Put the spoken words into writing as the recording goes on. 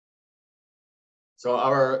So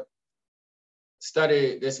our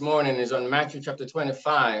study this morning is on Matthew chapter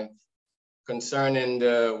 25 concerning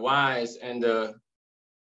the wise and the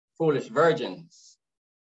foolish virgins.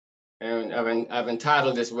 And I've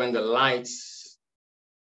entitled this When the Lights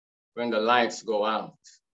Go Out.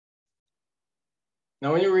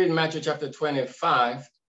 Now, when you read Matthew chapter 25,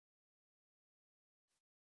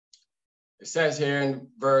 it says here in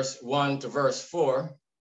verse 1 to verse 4,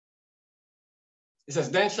 it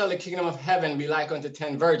says, "Then shall the kingdom of heaven be like unto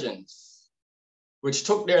 10 virgins, which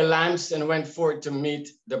took their lamps and went forth to meet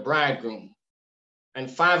the bridegroom. And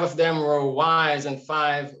 5 of them were wise and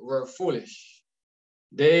 5 were foolish.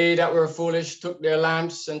 They that were foolish took their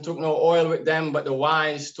lamps and took no oil with them, but the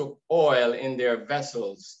wise took oil in their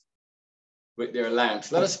vessels with their lamps."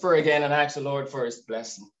 Let us pray again and ask the Lord for his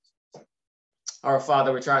blessing. Our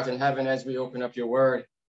Father, which art in heaven, as we open up your word,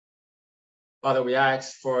 Father, we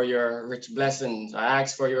ask for your rich blessings. I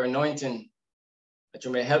ask for your anointing, that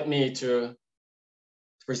you may help me to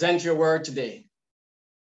present your word today,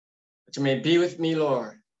 that you may be with me,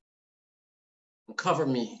 Lord, and cover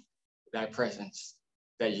me with thy presence,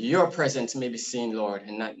 that your presence may be seen, Lord,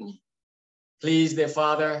 and not me. Please, dear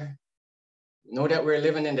Father, know that we're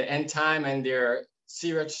living in the end time and there are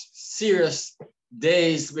serious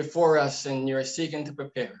days before us, and you're seeking to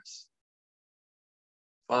prepare us.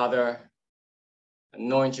 Father,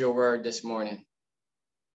 anoint your word this morning.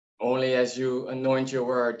 Only as you anoint your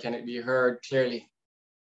word can it be heard clearly,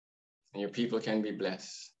 and your people can be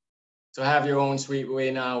blessed. So have your own sweet way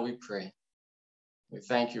now, we pray. We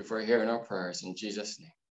thank you for hearing our prayers in Jesus'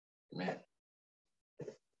 name. Amen.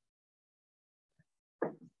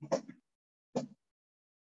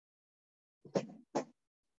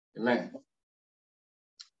 Amen.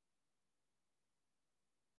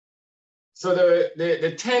 So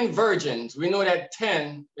the 10 virgins, we know that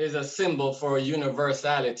 10 is a symbol for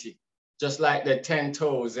universality, just like the 10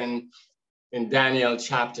 toes in Daniel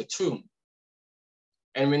chapter 2.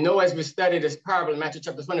 And we know as we study this parable in Matthew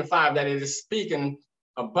chapter 25 that it is speaking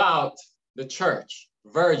about the church,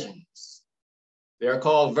 virgins. They are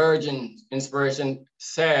called virgins, inspiration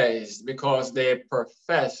says, because they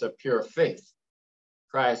profess a pure faith.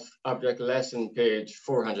 Christ Object Lesson, page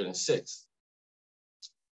 406.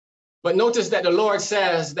 But notice that the Lord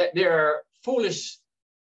says that there are foolish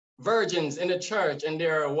virgins in the church and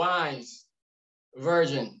there are wise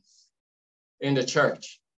virgins in the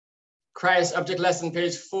church. Christ Object Lesson,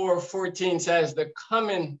 page 414 says the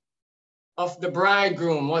coming of the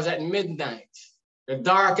bridegroom was at midnight, the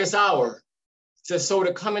darkest hour. It says, so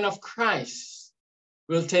the coming of Christ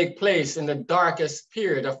will take place in the darkest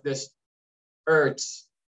period of this earth's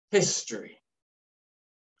history.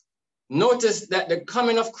 Notice that the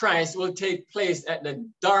coming of Christ will take place at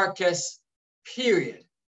the darkest period.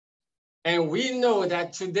 And we know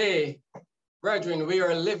that today, brethren, we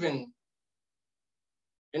are living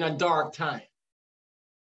in a dark time.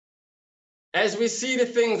 As we see the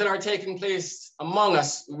things that are taking place among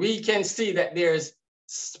us, we can see that there's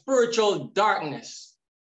spiritual darkness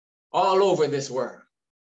all over this world.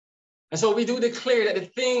 And so we do declare that the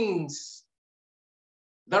things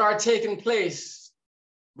that are taking place,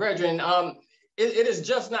 brethren, it is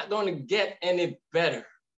just not going to get any better.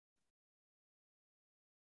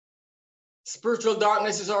 Spiritual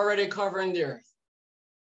darkness is already covering the earth.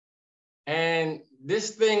 And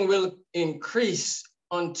this thing will increase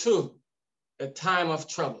unto the time of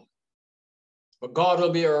trouble. But God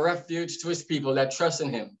will be a refuge to his people that trust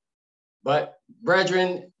in him. But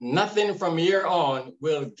brethren, nothing from here on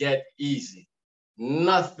will get easy.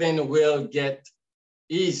 Nothing will get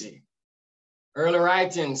easy. Early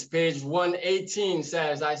writings, page 118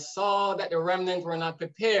 says, I saw that the remnant were not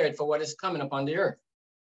prepared for what is coming upon the earth.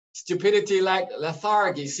 Stupidity like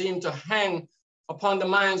lethargy seemed to hang upon the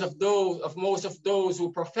minds of most of those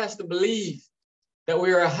who profess to believe that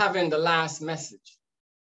we are having the last message.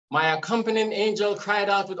 My accompanying angel cried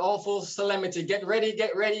out with awful solemnity, get ready,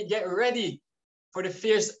 get ready, get ready, for the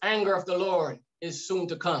fierce anger of the Lord is soon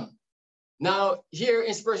to come. Now, here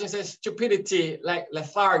inspiration says stupidity like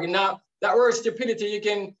lethargy. Now, that word stupidity, you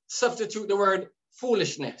can substitute the word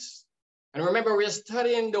foolishness. And remember, we're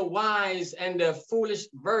studying the wise and the foolish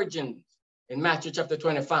virgins in Matthew chapter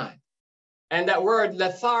 25. And that word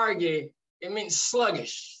lethargy, it means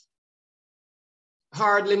sluggish,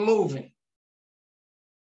 hardly moving.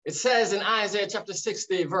 It says in Isaiah chapter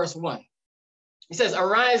 60, verse 1, it says,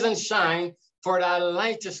 arise and shine, for thy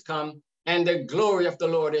light is come, and the glory of the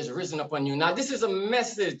Lord is risen upon you. Now, this is a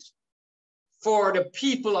message for the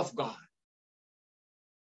people of God.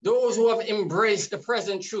 Those who have embraced the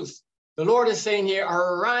present truth. The Lord is saying here,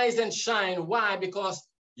 arise and shine. Why? Because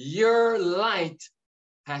your light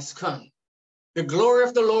has come. The glory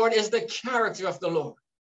of the Lord is the character of the Lord.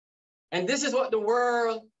 And this is what the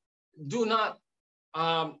world do not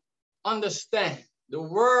understand. The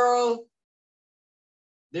world,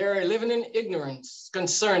 they're living in ignorance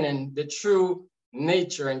concerning the true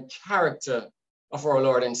nature and character of our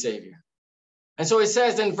Lord and Savior. And so it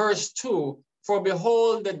says in verse 2, for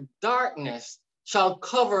behold, the darkness shall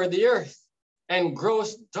cover the earth, and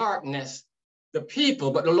gross darkness the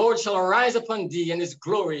people, but the Lord shall arise upon thee, and his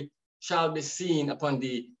glory shall be seen upon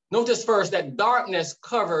thee. Notice first that darkness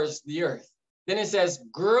covers the earth. Then it says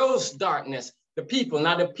gross darkness, the people.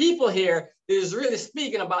 Now the people here is really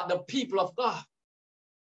speaking about the people of God.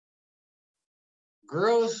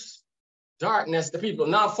 Gross darkness, the people.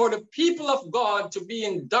 Now for the people of God to be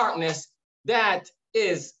in darkness, that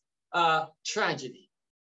is a tragedy.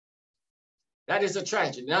 That is a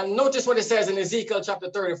tragedy. Now notice what it says in Ezekiel chapter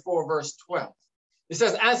 34, verse 12. It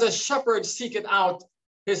says, as a shepherd seeketh out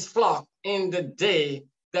his flock in the day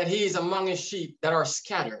that he is among his sheep that are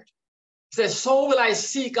scattered. It says, so will I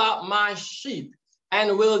seek out my sheep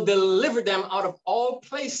and will deliver them out of all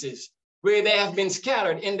places where they have been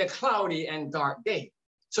scattered in the cloudy and dark day.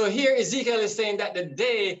 So here Ezekiel is saying that the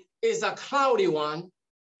day is a cloudy one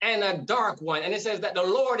and a dark one. And it says that the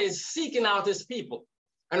Lord is seeking out his people.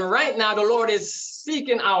 And right now the Lord is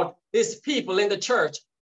seeking out his people in the church,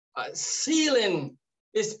 sealing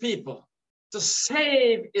his people, to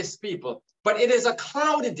save his people. But it is a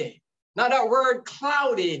cloudy day. Now that word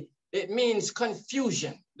cloudy, it means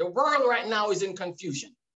confusion. The world right now is in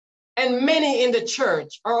confusion. And many in the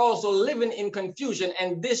church are also living in confusion.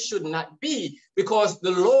 And this should not be, because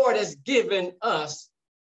the Lord has given us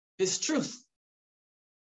his truth.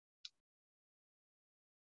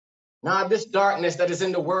 Now, this darkness that is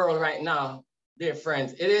in the world right now, dear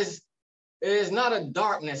friends, it is not a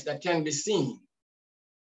darkness that can be seen.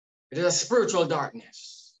 It is a spiritual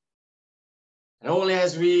darkness. And only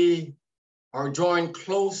as we are drawing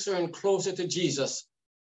closer and closer to Jesus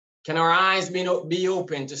can our eyes be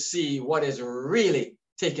open to see what is really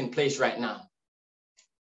taking place right now.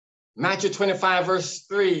 Matthew 25, verse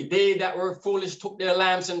 3, they that were foolish took their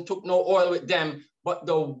lamps and took no oil with them, but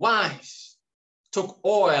the wise took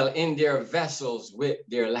oil in their vessels with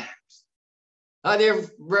their lamps. Now, dear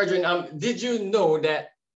brethren, did you know that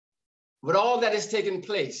with all that is taking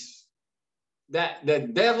place, that the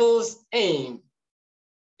devil's aim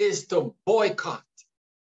is to boycott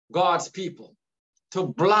God's people, to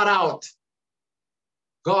blot out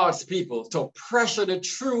God's people, to pressure the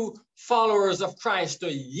true followers of Christ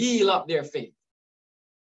to yield up their faith.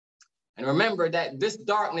 And remember that this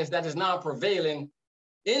darkness that is now prevailing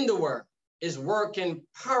in the world is working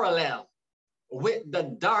parallel with the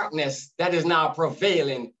darkness that is now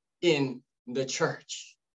prevailing in the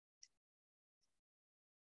church.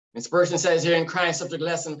 And Spurgeon says here in Christ Subject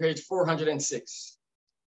Lesson, page 406,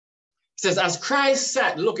 it says, as Christ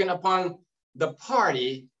sat looking upon the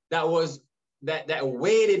party that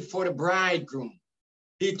waited for the bridegroom,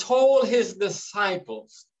 he told his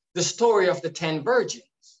disciples the story of the 10 virgins,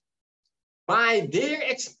 by their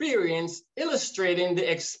experience illustrating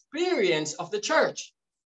the experience of the church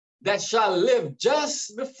that shall live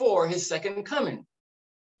just before his second coming.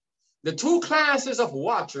 The two classes of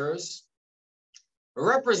watchers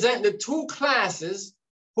represent the two classes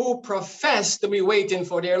who profess to be waiting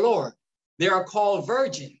for their Lord. They are called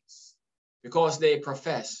virgins because they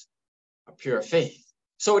profess a pure faith.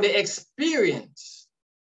 So the experience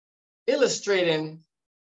illustrating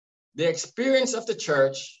the experience of the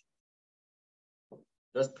church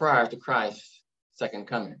just prior to Christ's second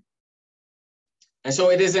coming. And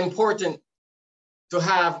so it is important to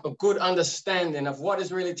have a good understanding of what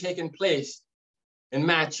is really taking place in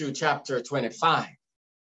Matthew chapter 25.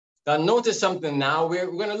 Now notice something now.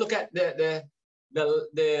 We're going to look at the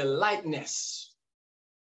likeness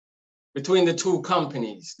between the two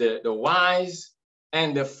companies, the wise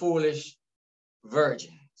and the foolish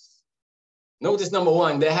virgins. Notice number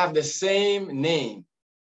one, they have the same name,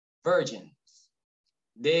 virgins.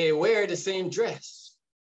 They wear the same dress.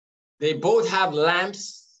 They both have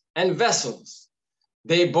lamps and vessels.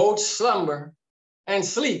 They both slumber and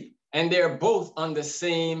sleep, and they're both on the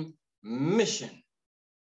same mission.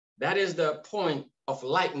 That is the point of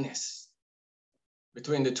likeness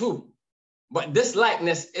between the two. But this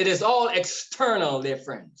likeness, it is all external, dear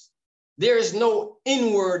friends. There is no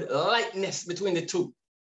inward likeness between the two.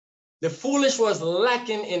 The foolish was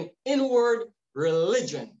lacking in inward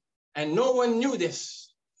religion, and no one knew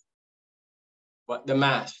this but the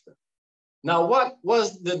master. Now, what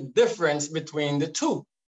was the difference between the two?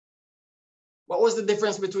 What was the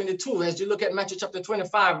difference between the two? As you look at Matthew chapter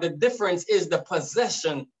 25, the difference is the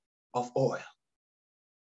possession of oil.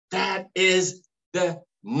 That is the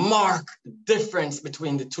marked difference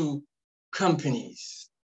between the two companies.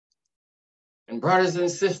 And brothers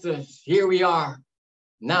and sisters, here we are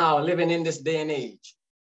now living in this day and age.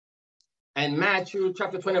 And Matthew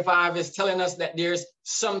chapter 25 is telling us that there's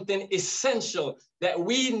something essential that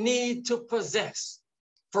we need to possess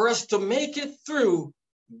for us to make it through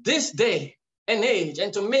this day and age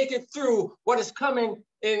and to make it through what is coming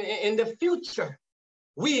in the future.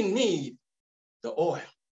 We need the oil.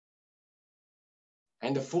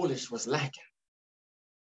 And the foolish was lacking.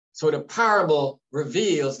 So the parable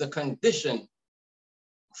reveals the condition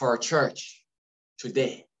for our church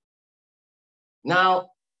today. Now,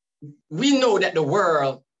 we know that the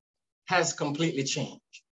world has completely changed.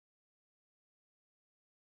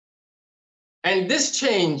 And this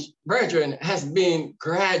change, brethren, has been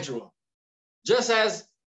gradual. Just as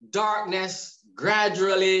darkness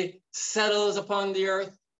gradually settles upon the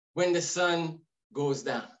earth when the sun goes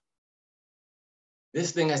down.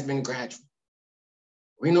 This thing has been gradual.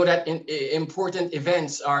 We know that important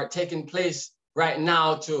events are taking place right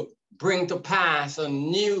now to bring to pass a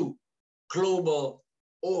new global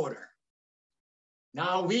order.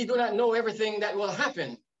 Now, we do not know everything that will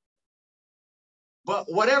happen, but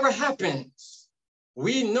whatever happens,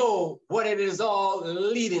 we know what it is all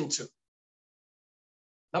leading to.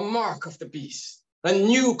 The mark of the beast, a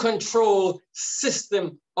new control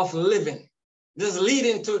system of living. It is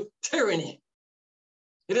leading to tyranny.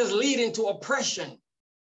 It is leading to oppression.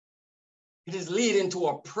 It is leading to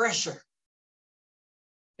a pressure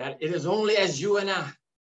that it is only as you and I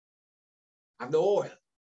have the oil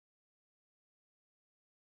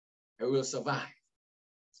that will survive.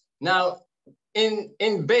 Now,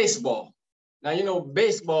 in baseball, now, you know,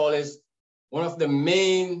 baseball is one of the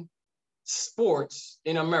main sports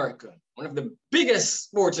in America, one of the biggest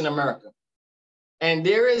sports in America. And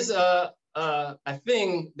there is a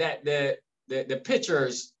thing that the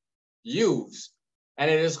pitchers use, and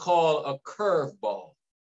it is called a curveball.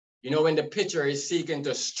 You know, when the pitcher is seeking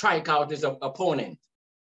to strike out his opponent,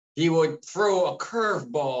 he would throw a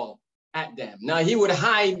curveball at them. Now, he would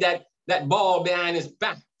hide that ball behind his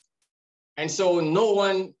back. And so no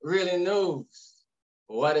one really knows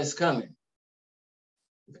what is coming.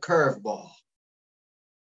 The curveball.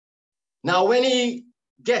 Now, when he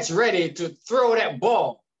gets ready to throw that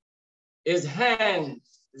ball, his hand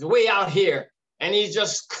is way out here, and he's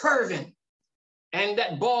just curving. And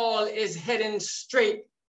that ball is heading straight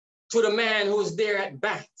to the man who's there at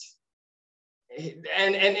bat.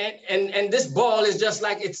 And this ball is just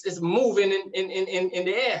like it's moving in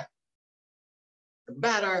the air. The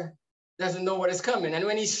batter doesn't know what is coming. And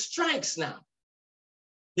when he strikes now,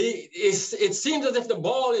 it seems as if the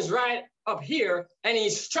ball is right up here and he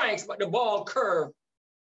strikes, but the ball curved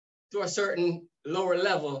to a certain lower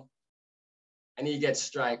level and he gets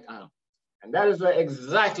struck out. And that is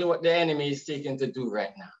exactly what the enemy is seeking to do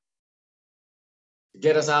right now. To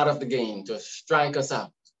get us out of the game, to strike us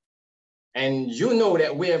out. And you know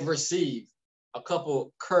that we have received a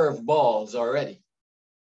couple curved balls already.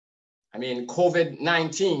 I mean,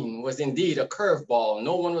 COVID-19 was indeed a curveball.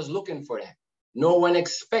 No one was looking for that. No one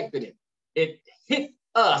expected it. It hit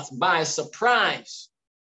us by surprise,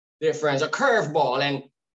 dear friends, a curveball,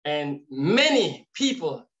 and many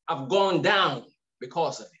people have gone down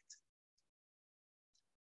because of it.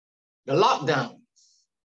 The lockdown.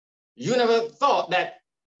 You never thought that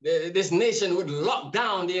this nation would lock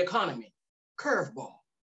down the economy. Curveball.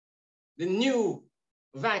 The new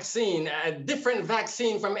vaccine, a different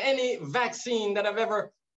vaccine from any vaccine that have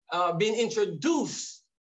ever been introduced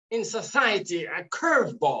in society, a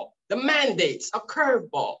curveball. The mandates, a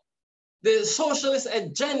curveball. The socialist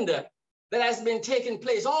agenda that has been taking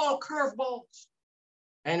place, all curveballs.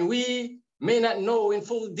 And we may not know in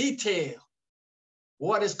full detail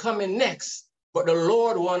what is coming next, but the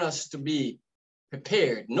Lord wants us to be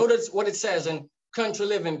prepared. Notice what it says in Country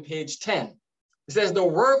Living, page 10. It says, the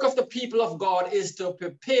work of the people of God is to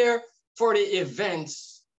prepare for the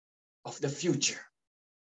events of the future,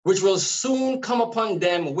 which will soon come upon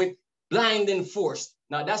them with blinding force.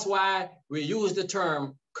 Now, that's why we use the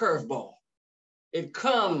term curveball. It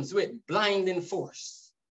comes with blinding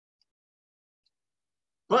force.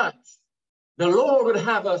 But the Lord would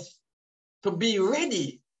have us to be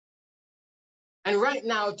ready and right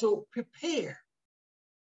now to prepare.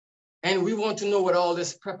 And we want to know what all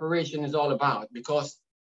this preparation is all about because,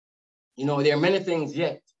 you know, there are many things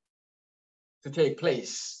yet to take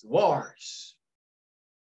place. Wars,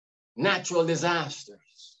 natural disasters.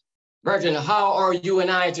 Virgin, how are you and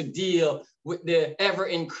I to deal with the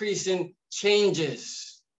ever-increasing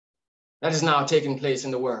changes that is now taking place in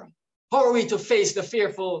the world? How are we to face the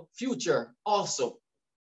fearful future also?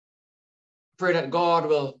 pray that God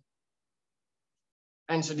will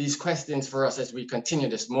answer these questions for us as we continue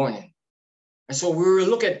this morning. And so we will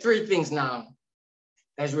look at three things now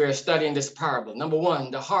as we are studying this parable. Number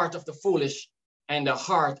one, the heart of the foolish and the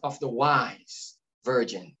heart of the wise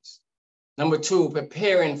virgins. Number two,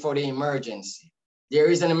 preparing for the emergency.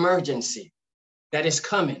 There is an emergency that is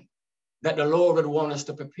coming that the Lord would want us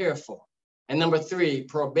to prepare for. And number three,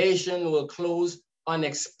 probation will close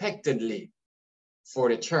unexpectedly for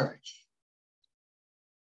the church.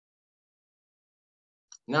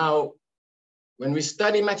 Now, when we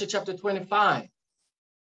study Matthew chapter 25,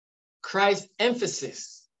 Christ's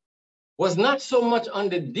emphasis was not so much on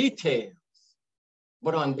the details,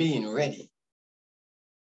 but on being ready.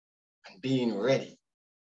 And being ready.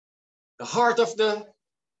 The heart of the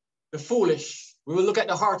foolish. We will look at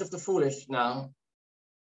the heart of the foolish now.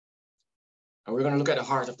 And we're going to look at the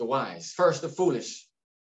heart of the wise. First, the foolish.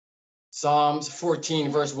 Psalms 14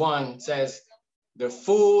 verse 1 says, the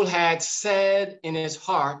fool had said in his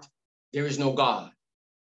heart, there is no God.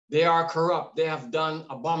 They are corrupt. They have done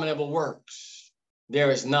abominable works.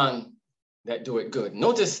 There is none that do it good.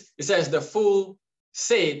 Notice it says the fool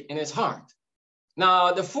said in his heart.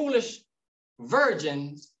 Now, the foolish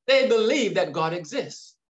virgins, they believe that God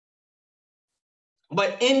exists.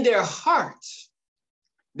 But in their hearts,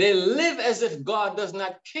 they live as if God does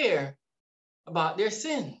not care about their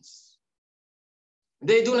sins.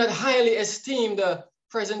 They do not highly esteem the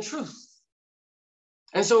present truth.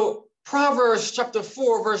 And so Proverbs chapter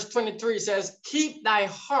 4, verse 23 says, keep thy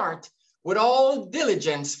heart with all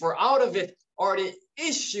diligence, for out of it are the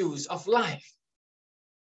issues of life.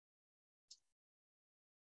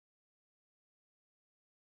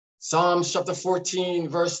 Psalms chapter 14,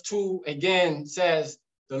 verse 2 again says,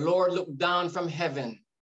 the Lord looked down from heaven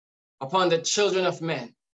upon the children of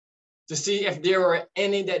men to see if there were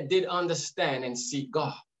any that did understand and seek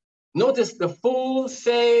God. Notice the fool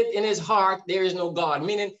said in his heart, there is no God,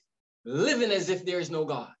 meaning living as if there is no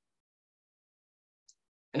God.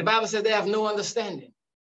 And the Bible says they have no understanding.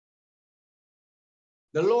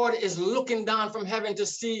 The Lord is looking down from heaven to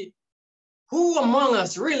see who among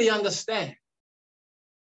us really understand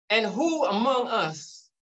and who among us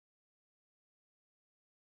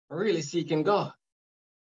are really seeking God.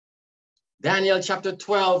 Daniel chapter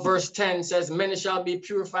 12, verse 10 says, many shall be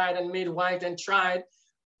purified and made white and tried,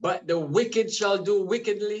 but the wicked shall do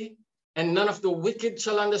wickedly, and none of the wicked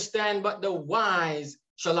shall understand, but the wise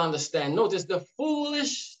shall understand. Notice the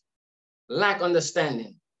foolish lack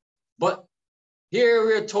understanding, but here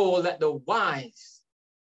we're told that the wise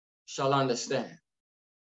shall understand.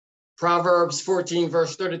 Proverbs 14,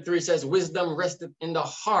 verse 33 says, wisdom resteth in the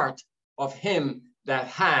heart of him that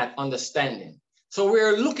hath understanding. So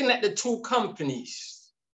we're looking at the two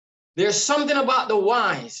companies. There's something about the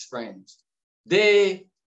wise, friends. They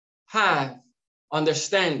have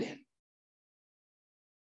understanding,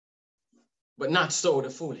 but not so the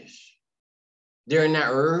foolish. They're not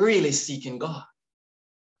really seeking God.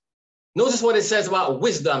 Notice what it says about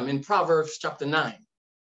wisdom in Proverbs chapter 9.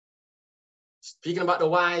 Speaking about the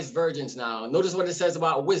wise virgins now, notice what it says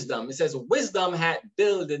about wisdom. It says, wisdom had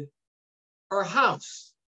builded her house.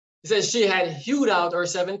 It says she had hewed out her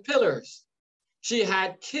 7 pillars. She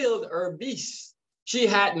had killed her beasts. She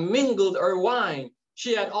had mingled her wine.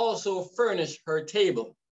 She had also furnished her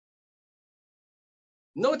table.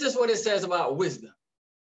 Notice what it says about wisdom.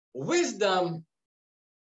 Wisdom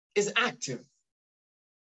is active.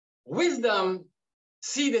 Wisdom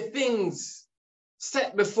sees the things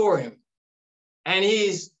set before him, and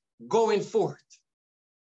he's going forth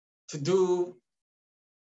to do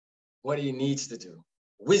what he needs to do.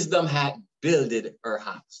 Wisdom had builded her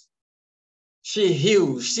house. She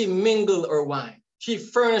hewed, she mingled her wine. She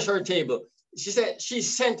furnished her table. She said she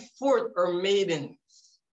sent forth her maidens.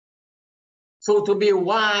 So to be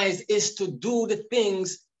wise is to do the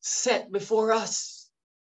things set before us,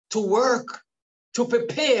 to work, to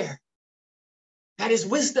prepare. That is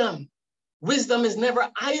wisdom. Wisdom is never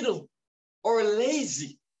idle or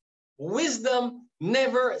lazy. Wisdom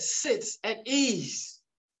never sits at ease.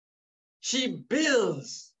 She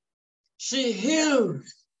builds, she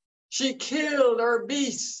hews, she killed her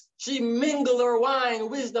beasts, she mingled her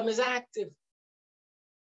wine. Wisdom is active.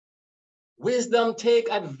 Wisdom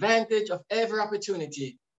takes advantage of every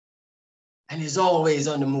opportunity and is always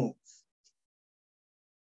on the move.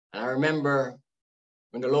 And I remember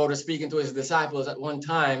when the Lord was speaking to his disciples at one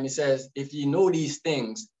time, he says, if ye know these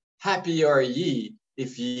things, happy are ye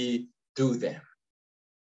if ye do them.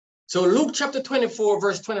 So Luke chapter 24,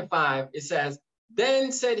 verse 25, it says, then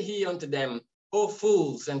said he unto them, O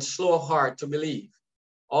fools and slow of heart to believe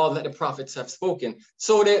all that the prophets have spoken.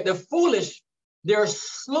 So the foolish They're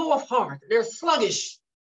slow of heart. They're sluggish,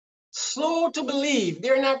 slow to believe.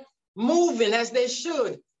 They're not moving as they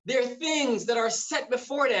should. There are things that are set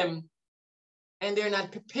before them and they're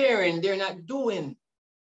not preparing. They're not doing.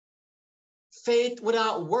 Faith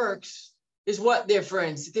without works is what, dear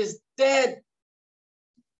friends? It is dead.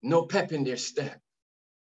 No pep in their step.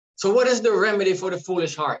 So what is the remedy for the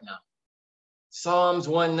foolish heart now? Psalms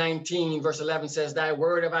 119 verse 11 says, thy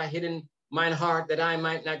word have I hidden mine heart that I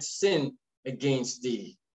might not sin against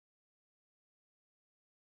thee.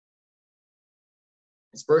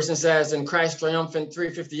 This person says in Christ Triumphant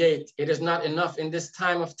 358, it is not enough in this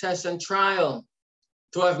time of test and trial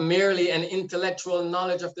to have merely an intellectual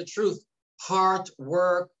knowledge of the truth. Heart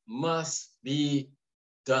work must be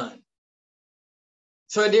done.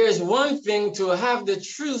 So there's one thing to have the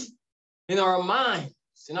truth in our minds,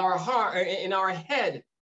 in our heart, in our head.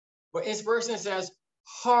 But this person says,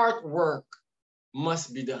 heart work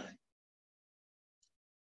must be done.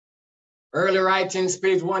 Early writings,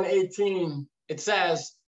 page 118, it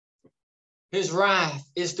says, his wrath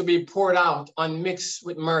is to be poured out unmixed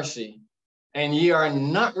with mercy, and ye are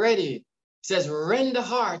not ready. It says, rend the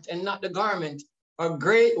heart and not the garment. A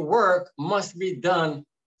great work must be done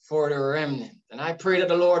for the remnant. And I pray that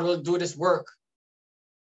the Lord will do this work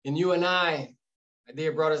in you and I, my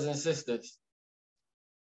dear brothers and sisters.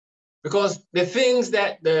 Because the things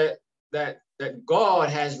that God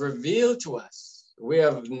has revealed to us, we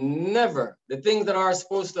have never, the things that are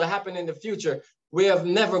supposed to happen in the future, we have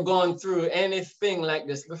never gone through anything like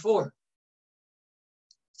this before.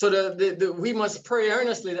 So we must pray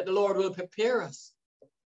earnestly that the Lord will prepare us.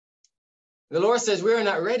 The Lord says we are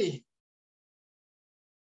not ready.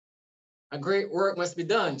 A great work must be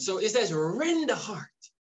done. So it says rend the heart.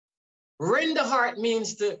 Rend the heart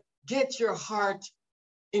means to get your heart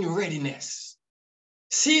in readiness.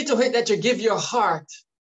 See to it that you give your heart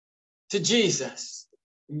to Jesus.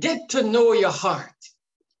 Get to know your heart.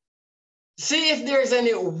 See if there's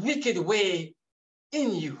any wicked way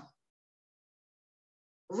in you.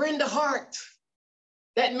 Rend the heart.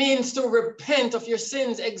 That means to repent of your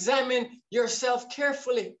sins. Examine yourself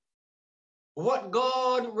carefully. What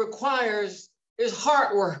God requires is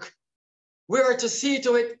heart work. We are to see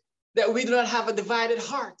to it that we do not have a divided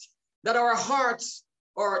heart, that our hearts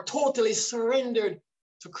are totally surrendered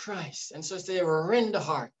to Christ. And so say, rend the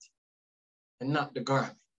heart and not the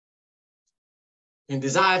garment. In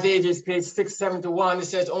Desire of Ages, page 671, it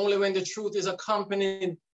says, only when the truth is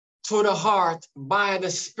accompanied to the heart by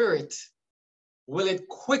the Spirit will it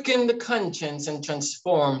quicken the conscience and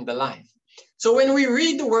transform the life. So when we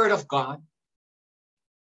read the word of God,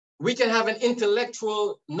 we can have an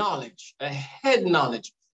intellectual knowledge, a head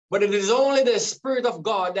knowledge, but it is only the Spirit of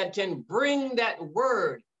God that can bring that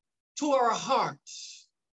word to our hearts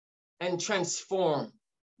and transform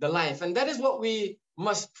the life. And that is what we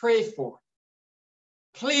must pray for,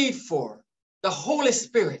 plead for the Holy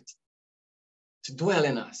Spirit to dwell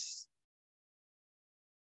in us.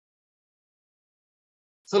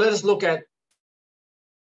 So let us look at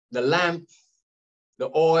the lamp, the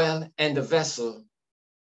oil, and the vessel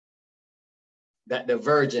that the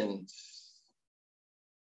virgins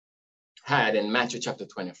had in Matthew chapter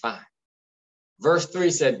 25. Verse 3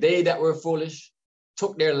 said, they that were foolish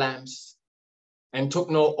took their lamps and took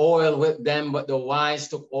no oil with them, but the wise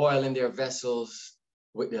took oil in their vessels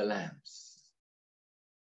with their lamps.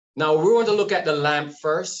 Now we want to look at the lamp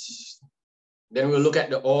first, then we'll look at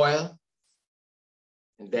the oil,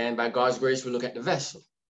 and then by God's grace, we'll look at the vessel.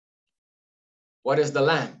 What is the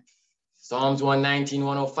lamp? Psalms 119,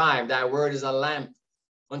 105, thy word is a lamp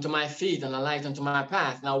unto my feet and a light unto my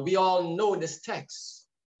path. Now we all know this text.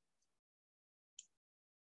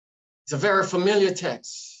 It's a very familiar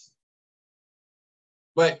text.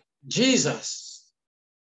 But Jesus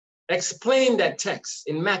explained that text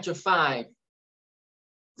in Matthew 5,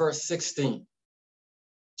 verse 16.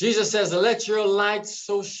 Jesus says, let your light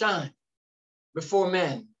so shine before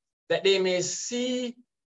men that they may see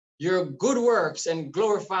your good works and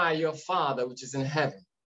glorify your Father which is in heaven.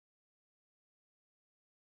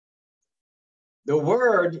 The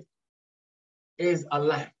word is a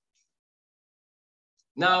lamp.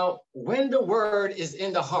 Now, when the word is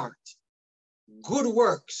in the heart, good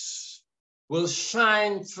works will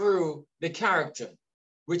shine through the character,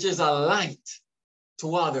 which is a light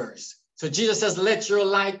to others. So Jesus says, let your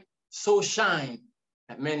light so shine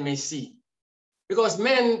that men may see. Because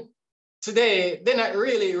men today, they're not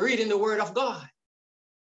really reading the word of God.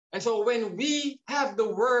 And so when we have the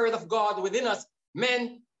word of God within us,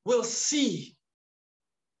 men will see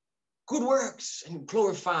good works and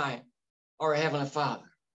glorify our Heavenly Father.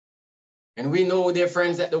 And we know, dear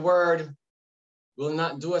friends, that the word will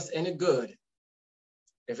not do us any good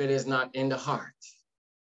if it is not in the heart.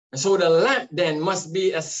 And so the lamp then must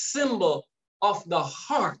be a symbol of the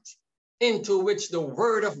heart into which the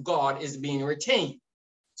word of God is being retained.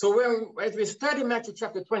 So as we study Matthew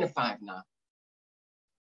chapter 25 now,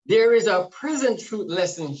 there is a present truth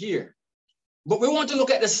lesson here. But we want to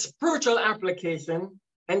look at the spiritual application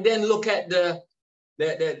and then look at the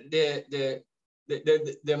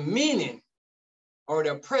meaning or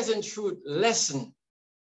the present truth lesson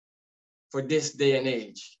for this day and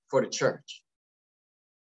age for the church.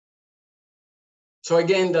 So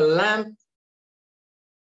again, the lamp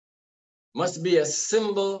must be a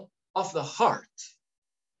symbol of the heart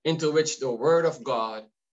into which the word of God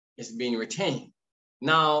is being retained.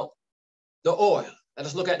 Now, the oil, let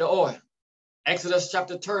us look at the oil. Exodus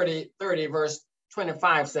chapter 30 verse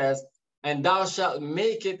 25 says, and thou shalt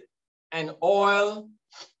make it an oil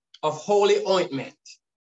of holy ointment,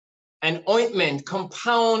 an ointment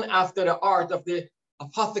compound after the art of the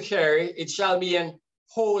apothecary, it shall be an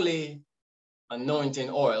holy anointing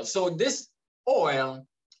oil. So this oil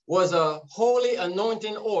was a holy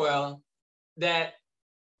anointing oil that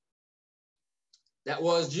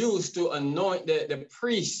was used to anoint the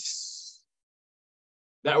priests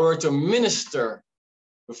that were to minister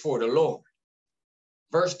before the Lord.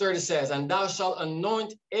 Verse 30 says, and thou shalt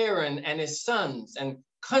anoint Aaron and his sons and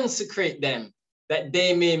consecrate them, that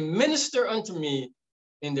they may minister unto me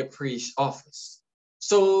in the priest's office.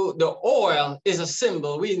 So the oil is a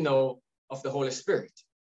symbol, we know, of the Holy Spirit.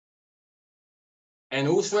 And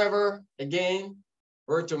whosoever, again,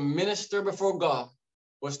 were to minister before God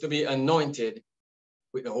was to be anointed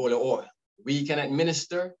with the holy oil. We cannot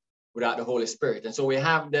minister without the Holy Spirit. And so we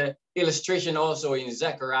have the illustration also in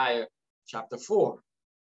Zechariah chapter 4,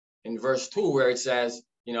 in verse 2, where it says,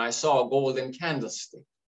 I saw a golden candlestick.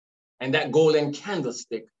 And that golden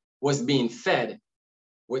candlestick was being fed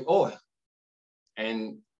with oil.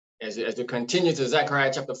 And as you continue to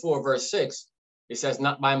Zechariah chapter 4, verse 6, it says,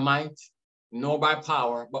 not by might, nor by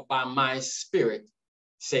power, but by my spirit,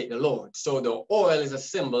 saith the Lord. So the oil is a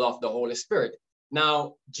symbol of the Holy Spirit.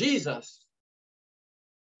 Now, Jesus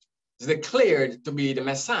is declared to be the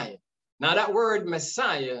Messiah. Now, that word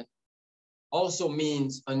Messiah also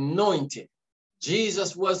means anointed.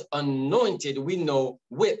 Jesus was anointed, we know,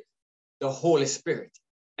 with the Holy Spirit.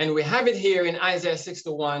 And we have it here in Isaiah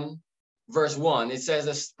 61, verse 1. It says,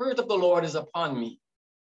 the Spirit of the Lord is upon me,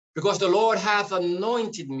 because the Lord hath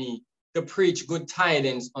anointed me to preach good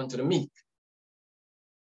tidings unto the meek.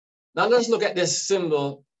 Now let's look at this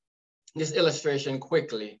symbol, this illustration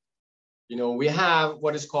quickly. We have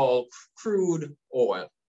what is called crude oil,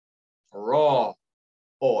 raw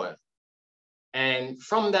oil. And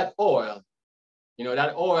from that oil,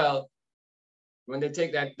 that oil, when they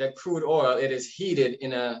take that crude oil, it is heated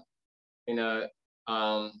in a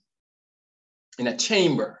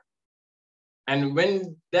chamber. And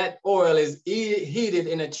when that oil is heated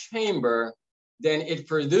in a chamber, then it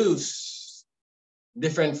produces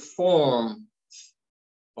different forms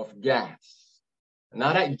of gas.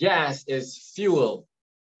 Now that gas is fuel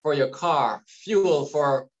for your car, fuel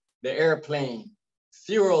for the airplane,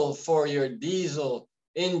 fuel for your diesel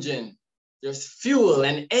engine. There's fuel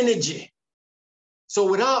and energy. So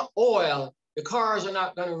without oil, the cars are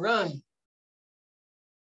not going to run.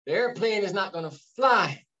 The airplane is not going to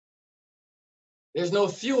fly. There's no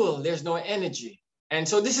fuel, there's no energy. And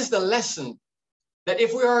so this is the lesson, that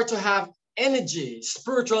if we are to have energy,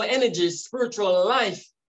 spiritual life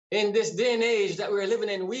in this day and age that we're living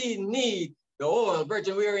in, we need the oil.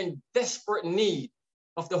 Virgin, we are in desperate need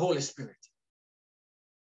of the Holy Spirit.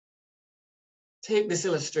 Take this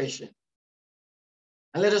illustration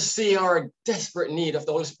and let us see our desperate need of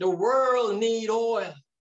the Holy Spirit. The world needs oil,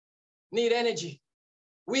 need energy.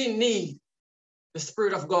 We need the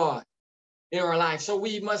Spirit of God in our life. So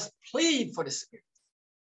we must plead for the Spirit.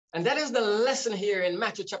 And that is the lesson here in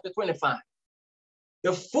Matthew chapter 25.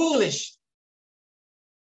 The foolish,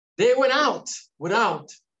 they went out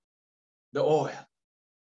without the oil.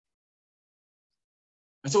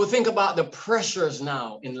 And so think about the pressures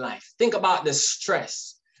now in life. Think about the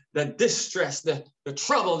stress, the distress, the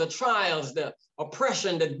trouble, the trials, the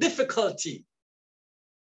oppression, the difficulty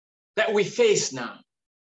that we face now.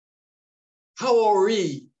 How are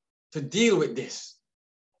we to deal with this?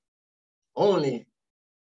 Only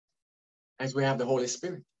as we have the Holy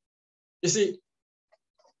Spirit. You see,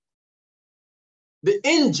 the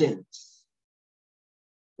engines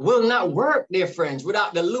will not work, dear friends,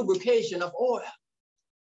 without the lubrication of oil.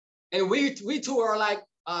 And we too are like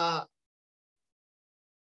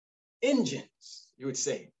engines, you would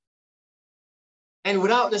say. And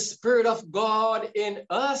without the Spirit of God in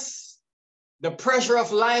us, the pressure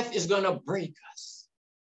of life is going to break us.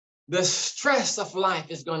 the stress of life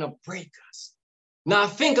is going to break us. Now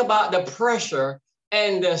think about the pressure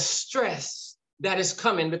and the stress that is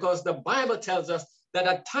coming, because the Bible tells us that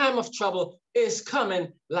a time of trouble is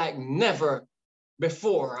coming like never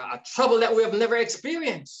before. A trouble that we have never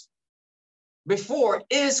experienced before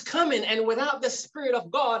is coming. And without the Spirit of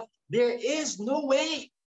God, there is no way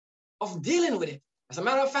of dealing with it. As a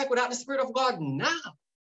matter of fact, without the Spirit of God now,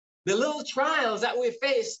 the little trials that we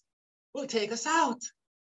face will take us out.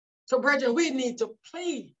 So, brethren, we need to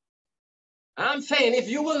plead. I'm saying, if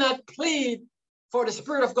you will not plead for the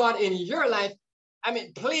Spirit of God in your life, I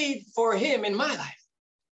mean, plead for him in my life,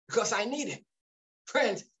 because I need it.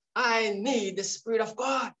 Friends, I need the Spirit of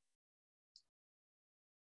God.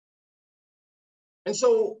 And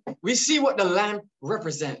so we see what the lamp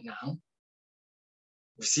represents now.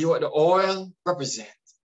 We see what the oil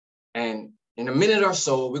represents. And in a minute or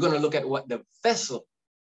so, we're going to look at what the vessel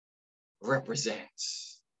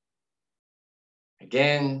represents.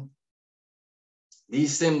 Again,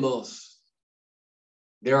 these symbols,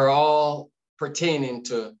 they're all pertaining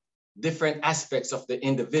to different aspects of the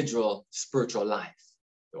individual spiritual life.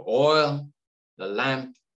 The oil, the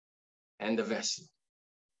lamp, and the vessel.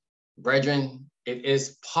 Brethren, it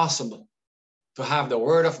is possible to have the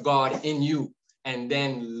word of God in you and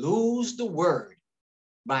then lose the word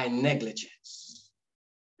by negligence.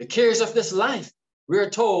 The cares of this life, we are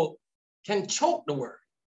told, can choke the word.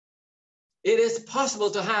 It is possible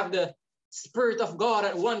to have the Spirit of God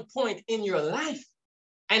at one point in your life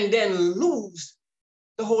and then lose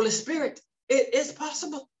the Holy Spirit. It is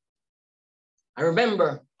possible. I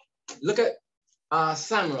remember, look at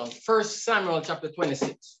Samuel, 1 Samuel chapter 26.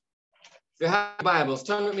 If you have Bibles,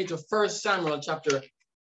 turn with me to 1 Samuel chapter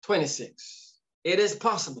 26. It is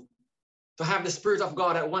possible to have the Spirit of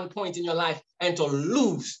God at one point in your life and to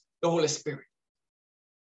lose the Holy Spirit.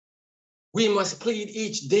 We must plead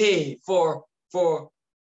each day for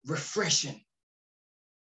refreshing,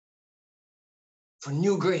 for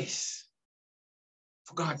new grace,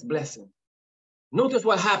 for God's blessing. Notice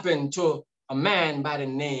what happened to a man by the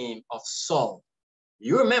name of Saul.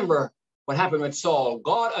 You remember what happened with Saul.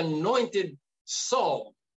 God anointed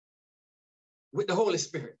Saul with the Holy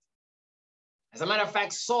Spirit. As a matter of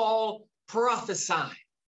fact, Saul prophesied.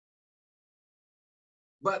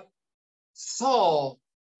 But Saul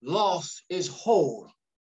lost his hold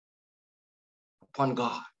upon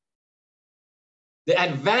God. The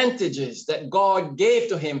advantages that God gave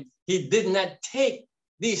to him, he did not take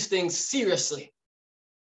these things seriously.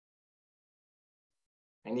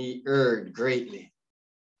 And he erred greatly.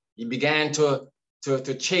 He began to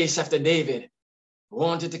chase after David,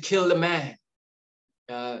 wanted to kill the man,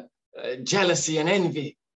 jealousy and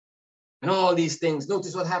envy, and all these things.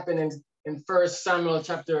 Notice what happened in 1 Samuel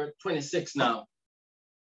chapter 26 now.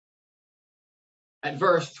 At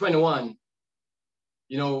verse 21,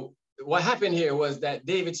 you know, what happened here was that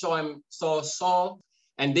David saw Saul,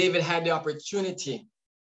 and David had the opportunity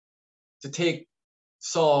to take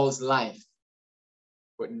Saul's life.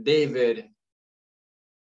 But David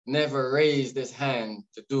never raised his hand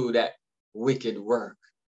to do that wicked work.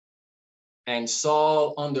 And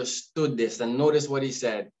Saul understood this, and notice what he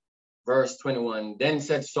said. Verse 21, then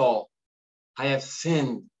said Saul, I have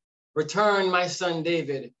sinned. Return, my son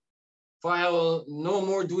David, for I will no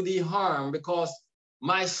more do thee harm, because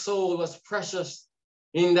my soul was precious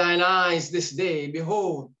in thine eyes this day.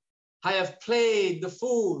 Behold, I have played the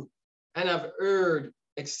fool and have erred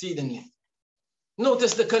exceedingly.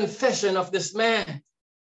 Notice the confession of this man.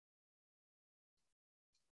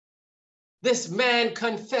 This man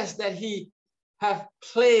confessed that he have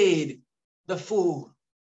played the fool.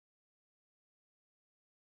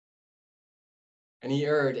 And he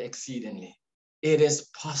erred exceedingly. It is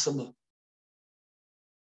possible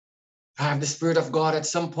to have the Spirit of God at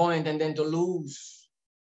some point and then to lose.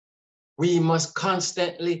 We must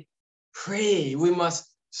constantly pray. We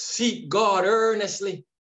must seek God earnestly.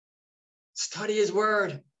 Study his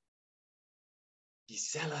word. Be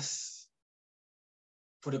zealous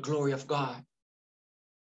for the glory of God.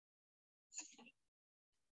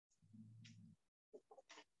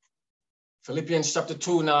 Philippians chapter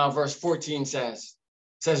 2 now, verse 14 says,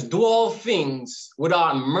 do all things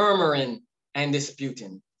without murmuring and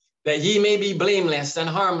disputing, that ye may be blameless and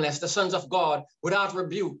harmless, the sons of God, without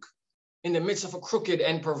rebuke, in the midst of a crooked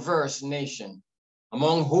and perverse nation,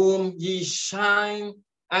 among whom ye shine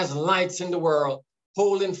as lights in the world,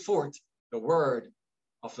 holding forth the word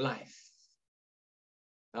of life.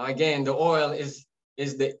 Now again, the oil is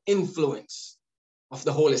the influence of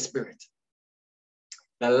the Holy Spirit.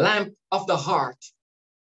 The lamp of the heart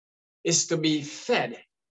is to be fed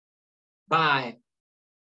by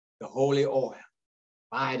the holy oil.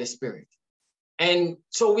 by the Spirit. And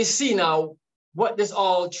so we see now what this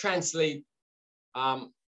all translates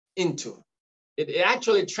into. It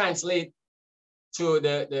actually translates to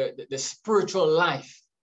the spiritual life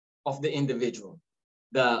of the individual.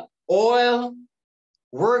 The oil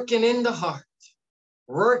working in the heart,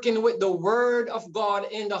 working with the word of God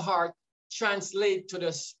in the heart, translate to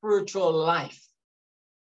the spiritual life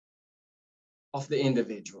of the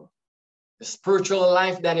individual. The spiritual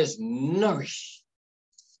life that is nourished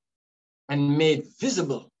and made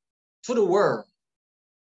visible to the world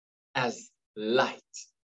as light.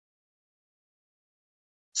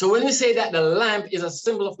 So when we say that the lamp is a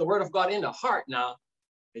symbol of the word of God in the heart now,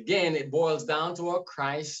 again, it boils down to a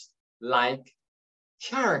Christ-like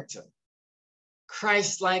character,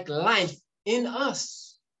 Christ-like life in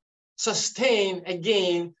us, sustained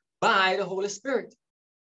again by the Holy Spirit.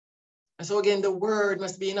 And so again, the word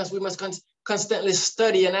must be in us. We must constantly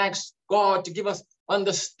study and ask God to give us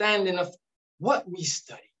understanding of what we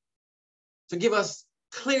study, to give us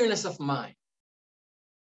clearness of mind.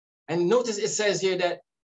 And notice it says here that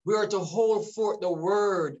we are to hold forth the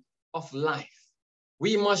word of life.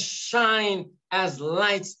 We must shine as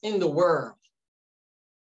lights in the world,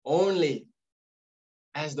 only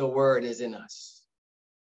as the word is in us.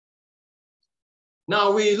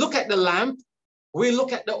 Now we look at the lamp, we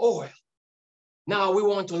look at the oil. Now we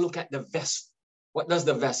want to look at the vessel. What does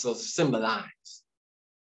the vessel symbolize?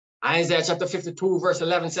 Isaiah chapter 52 verse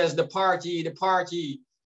 11 says, depart ye,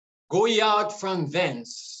 go ye out from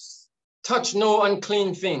thence, touch no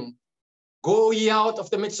unclean thing. Go ye out of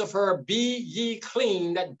the midst of her, be ye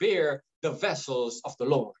clean that bear the vessels of the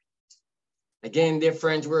Lord. Again, dear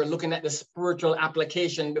friends, we're looking at the spiritual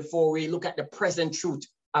application before we look at the present truth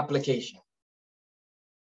application.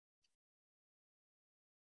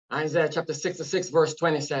 Isaiah chapter 66 verse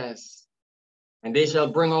 20 says, and they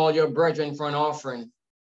shall bring all your brethren for an offering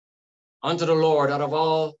unto the Lord out of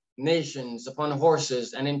all nations, upon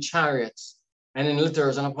horses and in chariots and in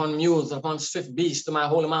litters and upon mules and upon swift beasts, to my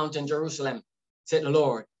holy mountain Jerusalem, said the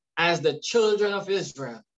Lord, as the children of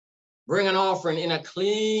Israel bring an offering in a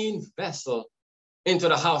clean vessel into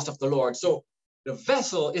the house of the Lord. So the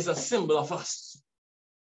vessel is a symbol of us.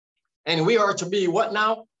 And we are to be what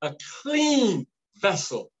now? A clean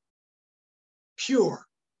vessel, pure,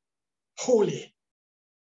 holy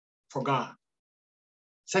for God.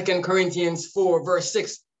 2 Corinthians 4 verse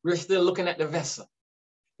 6, we're still looking at the vessel.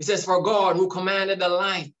 It says, for God who commanded the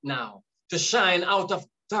light now to shine out of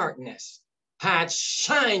darkness, had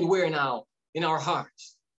shined where now? In our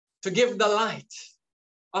hearts, to give the light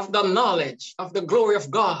of the knowledge of the glory of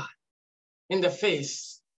God in the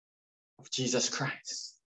face of Jesus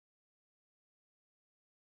Christ.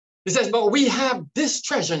 He says, but we have this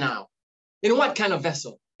treasure now. In what kind of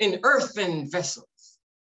vessel? In earthen vessels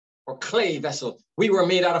or clay vessel. We were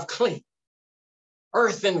made out of clay.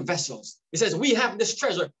 Earthen vessels. He says, we have this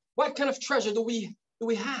treasure. What kind of treasure do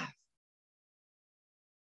we have?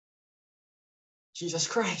 Jesus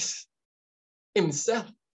Christ himself.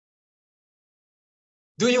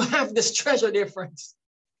 Do you have this treasure, dear friends?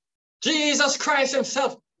 Jesus Christ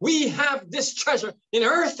himself. We have this treasure in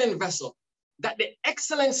earthen vessel, that the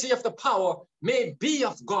excellency of the power may be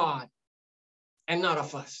of God and not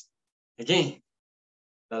of us. Again,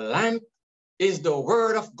 the lamp is the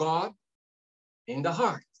word of God in the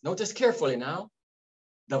heart. Notice carefully now.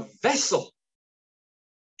 The vessel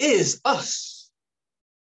is us.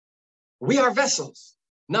 We are vessels.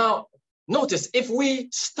 Now, notice, if we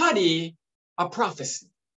study a prophecy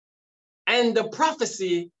and the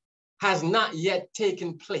prophecy has not yet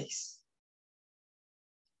taken place,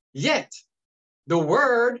 yet the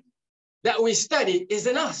word that we study is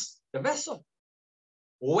in us, the vessel,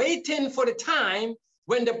 waiting for the time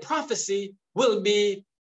when the prophecy will be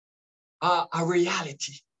a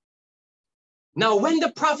reality. Now, when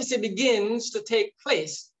the prophecy begins to take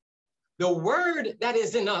place, the word that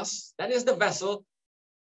is in us, that is the vessel,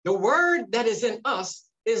 the word that is in us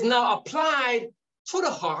is now applied to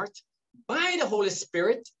the heart by the Holy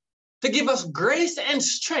Spirit to give us grace and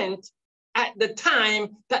strength at the time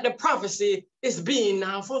that the prophecy is being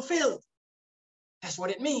now fulfilled. That's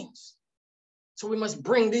what it means. So we must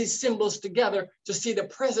bring these symbols together to see the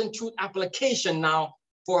present truth application now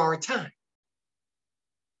for our time.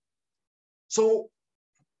 So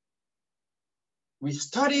we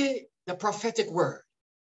study the prophetic word,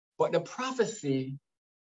 but the prophecy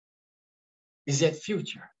is yet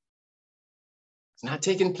future. It's not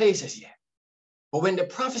taking place as yet. But when the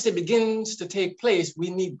prophecy begins to take place, we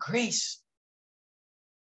need grace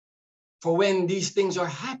for when these things are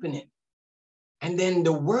happening. And then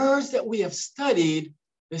the words that we have studied,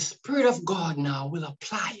 the Spirit of God now will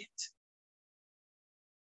apply it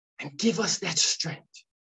and give us that strength.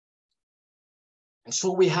 And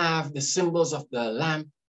so we have the symbols of the lamp,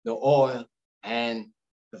 the oil, and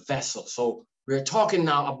the vessel. So we're talking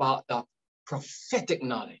now about the prophetic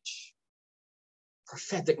knowledge.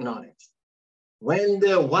 Prophetic knowledge. When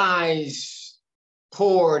the wise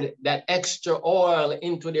poured that extra oil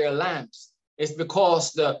into their lamps, it's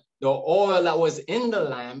because the oil that was in the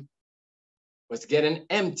lamp was getting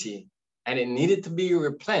empty and it needed to be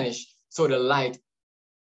replenished so the light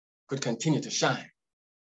could continue to shine.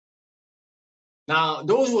 Now,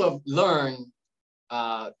 those who have learned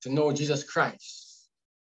to know Jesus Christ,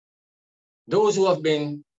 those who have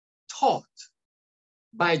been taught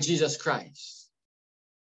by Jesus Christ,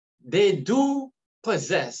 they do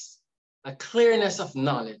possess a clearness of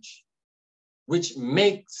knowledge which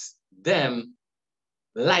makes them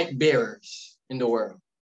light bearers in the world.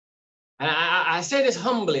 And I say this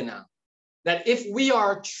humbly now, that if we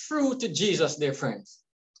are true to Jesus, dear friends,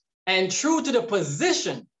 and true to the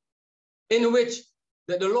position in which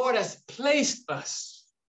the Lord has placed us,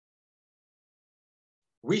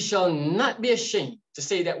 we shall not be ashamed to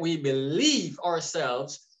say that we believe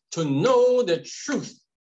ourselves to know the truth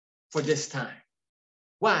for this time.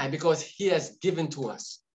 Why? Because he has given to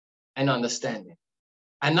us an understanding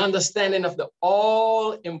of the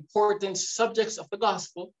all-important subjects of the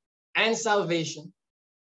gospel and salvation.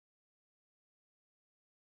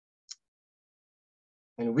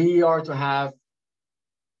 And we are to have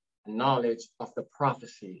a knowledge of the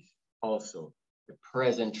prophecies also, the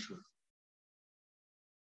present truth.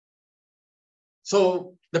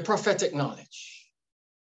 So the prophetic knowledge.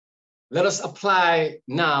 Let us apply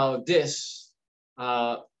now this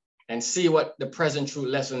and see what the present truth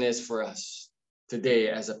lesson is for us today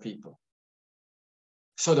as a people.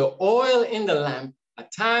 So the oil in the lamp, a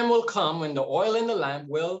time will come when the oil in the lamp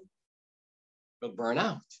will burn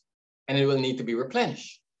out and it will need to be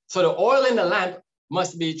replenished. So the oil in the lamp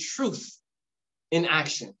must be truth in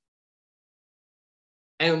action.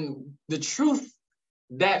 And the truth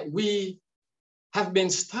that we have been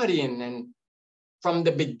studying and from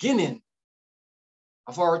the beginning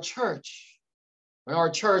of our church, when our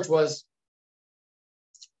church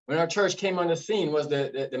came on the scene, was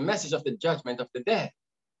the message of the judgment of the dead.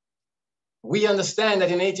 We understand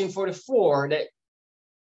that in 1844 that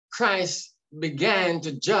Christ began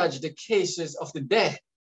to judge the cases of the dead.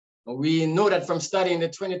 We know that from studying the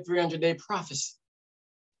 2300-day prophecy.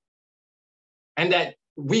 And that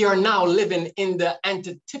we are now living in the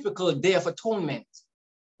antitypical day of atonement.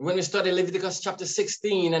 When we study Leviticus chapter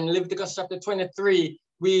 16 and Leviticus chapter 23,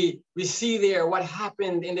 we see there what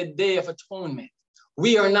happened in the day of atonement.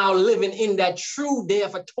 We are now living in that true day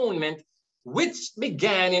of atonement, which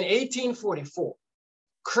began in 1844.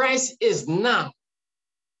 Christ is now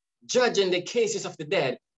judging the cases of the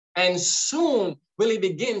dead, and soon will he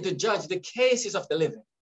begin to judge the cases of the living.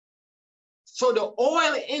 So the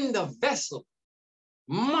oil in the vessel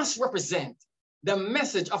must represent the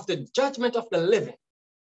message of the judgment of the living,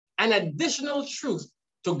 an additional truth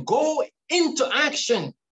to go into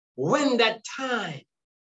action when that time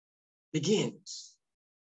begins.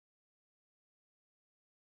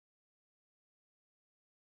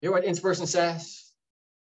 Hear what Inspiration says?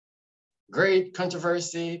 Great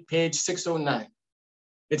Controversy, page 609.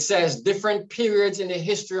 It says, different periods in the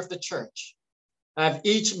history of the church have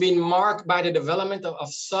each been marked by the development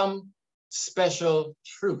of some special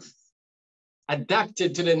truth,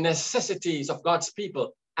 adapted to the necessities of God's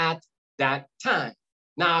people at that time.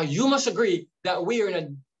 Now, you must agree that we are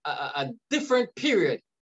in a different period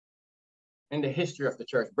in the history of the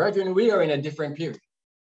church. Brethren, we are in a different period.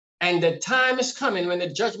 And the time is coming when the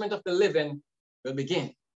judgment of the living will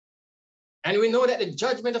begin. And we know that the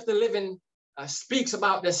judgment of the living speaks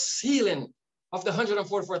about the sealing of the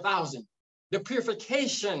 144,000, the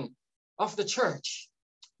purification of the church,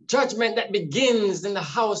 judgment that begins in the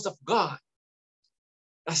house of God,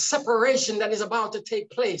 a separation that is about to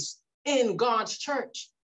take place in God's church.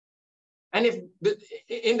 And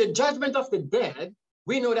in the judgment of the dead,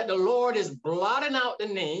 we know that the Lord is blotting out the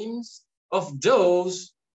names of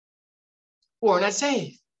those who are not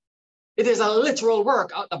saved. It is a literal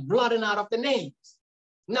work of the blotting out of the names.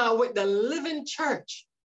 Now, with the living church,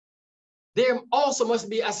 there also must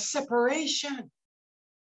be a separation,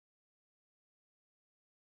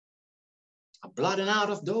 a blotting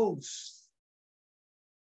out of those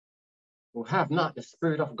who have not the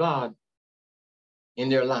Spirit of God in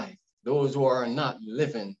their life, those who are not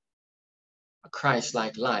living a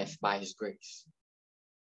Christ-like life by his grace.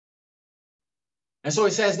 And so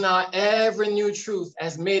it says, now every new truth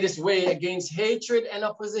has made its way against hatred and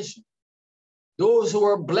opposition. Those who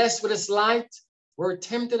were blessed with its light were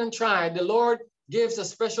tempted and tried. The Lord gives a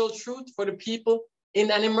special truth for the people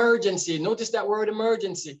in an emergency. Notice that word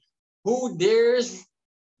emergency. Who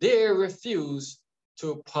dare refuse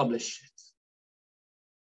to publish it?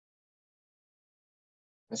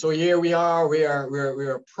 And so here we are,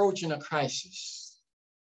 we're approaching a crisis.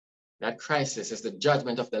 That crisis is the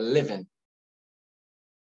judgment of the living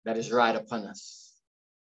that is right upon us.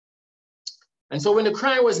 And so when the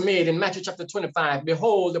cry was made in Matthew chapter 25,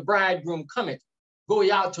 behold, the bridegroom cometh, go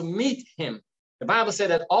ye out to meet him. The Bible said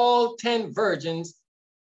that all 10 virgins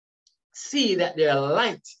see that their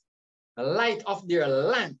light, the light of their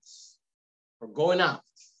lamps, are going out.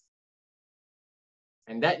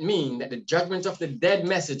 And that means that the judgment of the dead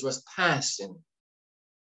message was passing.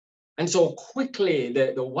 And so quickly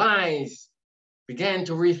the wise began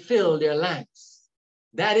to refill their lamps.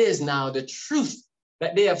 That is now the truth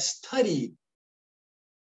that they have studied.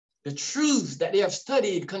 The truths that they have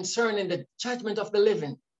studied concerning the judgment of the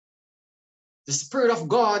living. The Spirit of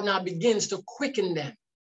God now begins to quicken them,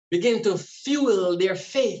 begin to fuel their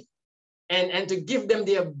faith, and to give them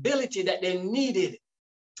the ability that they needed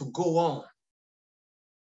to go on.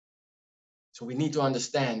 So we need to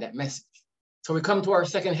understand that message. So we come to our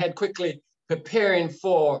second head quickly, preparing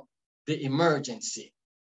for the emergency.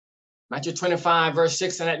 Matthew 25, verse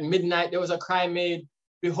 6, and at midnight there was a cry made,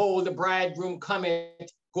 behold, the bridegroom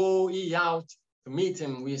cometh, go ye out to meet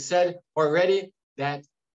him. We said already that,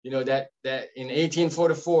 that in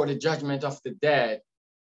 1844, the judgment of the dead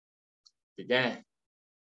began.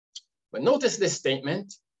 But notice this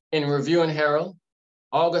statement in Review and Herald,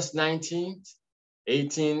 August 19th,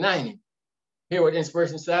 1890. Hear what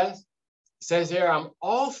Inspiration says? It says here, I'm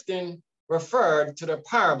often referred to the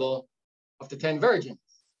parable of the 10 virgins,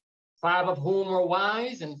 5 of whom were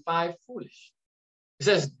wise and 5 foolish. It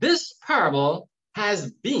says, this parable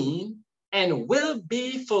has been and will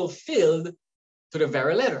be fulfilled to the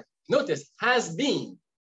very letter. Notice, has been,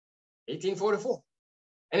 1844.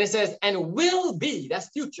 And it says, and will be, that's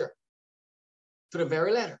future, to the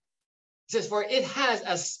very letter. It says, for it has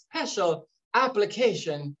a special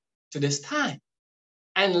application to this time.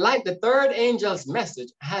 And like the third angel's message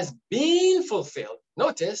has been fulfilled,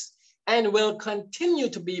 notice, and will continue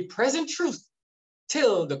to be present truth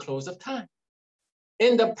till the close of time.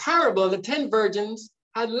 In the parable, the 10 virgins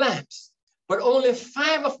had lamps, but only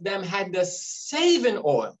 5 of them had the saving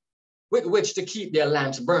oil with which to keep their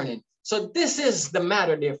lamps burning. So this is the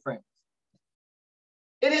matter, dear friends.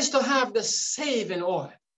 It is to have the saving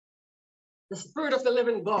oil, the Spirit of the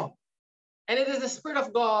living God. And it is the Spirit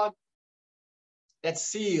of God that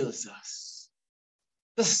seals us,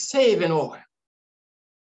 the saving oil.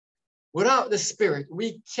 Without the Spirit,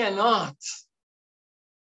 we cannot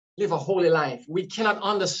live a holy life. We cannot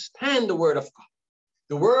understand the Word of God.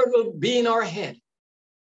 The Word will be in our head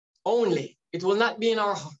only. It will not be in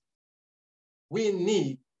our heart. We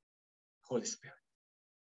need Holy Spirit.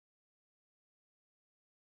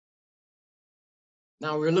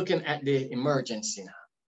 Now we're looking at the emergency now.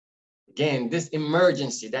 Again, this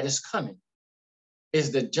emergency that is coming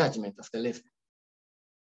is the judgment of the living.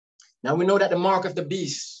 Now we know that the mark of the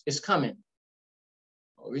beast is coming.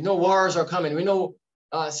 We know wars are coming. We know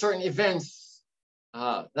certain events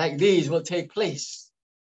like these will take place.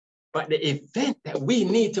 But the event that we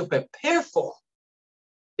need to prepare for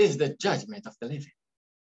is the judgment of the living.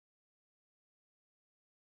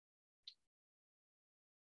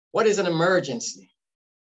 What is an emergency?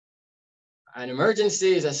 An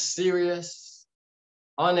emergency is a serious,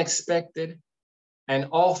 unexpected, and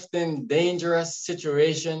often dangerous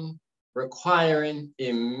situation requiring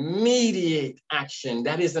immediate action.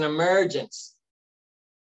 That is an emergency.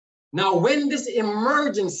 Now, when this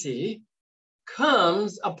emergency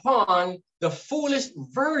comes upon the foolish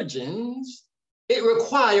virgins, it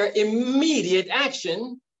requires immediate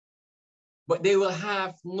action, but they will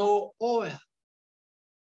have no oil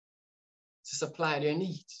to supply their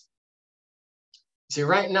needs. See,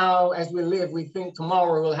 right now, as we live, we think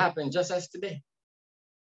tomorrow will happen just as today.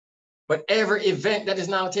 But every event that is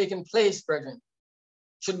now taking place, brethren,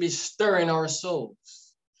 should be stirring our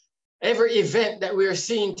souls. Every event that we are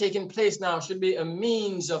seeing taking place now should be a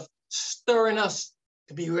means of stirring us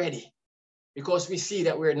to be ready, because we see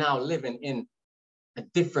that we're now living in a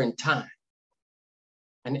different time,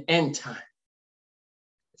 an end time.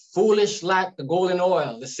 The foolish lack the golden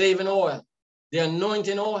oil, the saving oil, the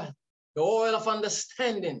anointing oil, the oil of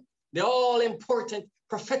understanding, the all-important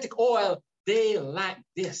prophetic oil. They lack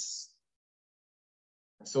this.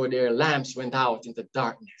 And so their lamps went out into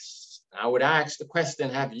darkness. I would ask the question,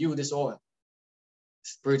 have you this oil, the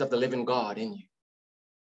Spirit of the living God in you?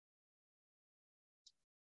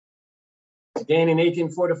 Again, in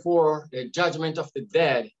 1844, the judgment of the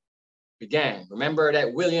dead began. Remember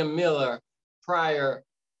that William Miller, prior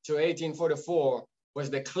to 1844, was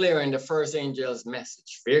declaring the first angel's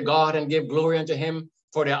message. Fear God and give glory unto him,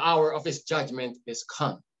 for the hour of his judgment is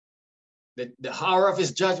come. The hour of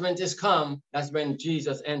his judgment is come. That's when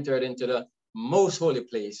Jesus entered into the most holy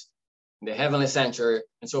place, the heavenly sanctuary.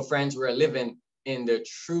 And so, friends, we're living in the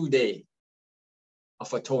true day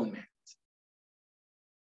of atonement.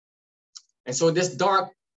 And so this dark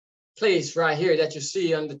place right here that you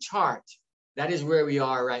see on the chart, that is where we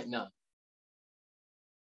are right now.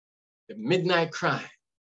 The midnight cry,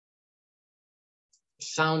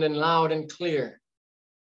 sounding loud and clear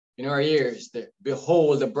in our ears,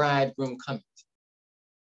 behold, the bridegroom cometh.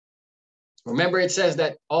 Remember, it says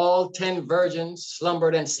that all 10 virgins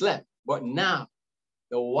slumbered and slept, but now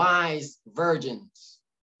the wise virgins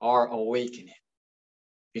are awakening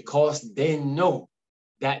because they know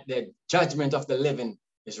that the judgment of the living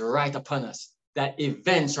is right upon us, that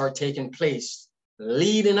events are taking place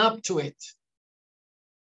leading up to it.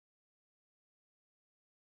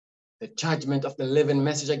 The judgment of the living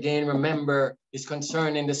message, again, remember, is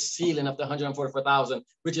concerning the sealing of the 144,000,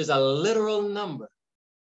 which is a literal number.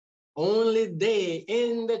 Only they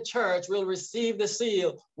in the church will receive the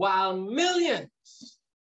seal, while millions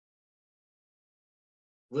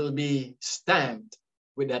will be stamped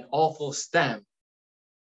with that awful stamp,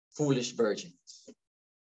 foolish virgins.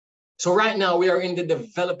 So right now we are in the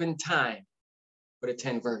developing time for the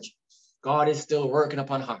 10 virgins. God is still working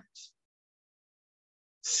upon hearts.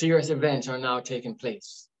 Serious events are now taking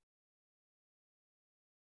place.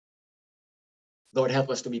 Lord,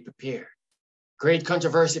 help us to be prepared. Great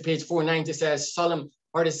Controversy, page 490 says, solemn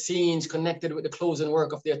are the scenes connected with the closing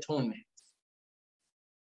work of the atonement.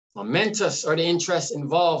 Momentous are the interests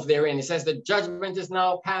involved therein. It says the judgment is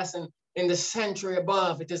now passing in the sanctuary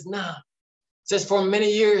above. It is now. It says for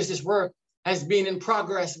many years this work has been in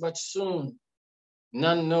progress, but soon,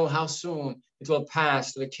 none know how soon it will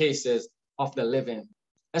pass to the cases of the living.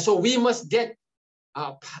 And so we must get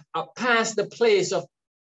past the place of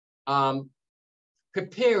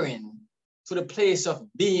preparing to the place of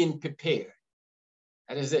being prepared.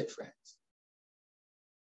 That is it, friends.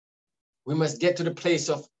 We must get to the place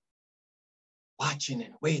of watching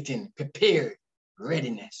and waiting, prepared,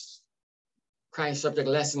 readiness. Christ Subject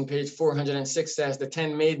Lesson, page 406 says, the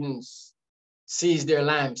 10 maidens seized their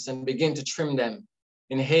lamps and begin to trim them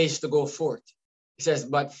in haste to go forth. He says,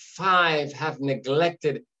 but 5 have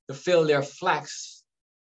neglected to fill their flax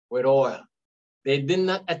with oil. They did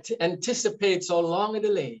not anticipate so long a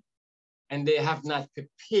delay, and they have not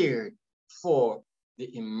prepared for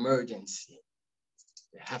the emergency.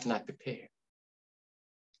 They have not prepared.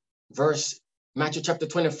 Matthew chapter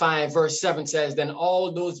 25, verse 7 says, then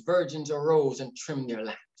all those virgins arose and trimmed their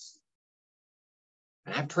lamps.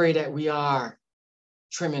 And I pray that we are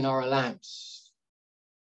trimming our lamps,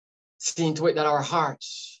 seeing to it that our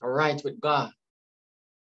hearts are right with God.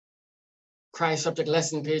 Christ Subject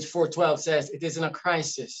Lesson, page 412 says, it is in a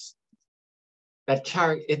crisis that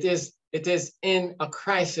it is in a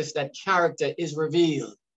crisis that character is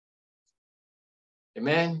revealed.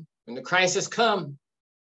 Amen. When the crisis comes,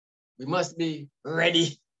 we must be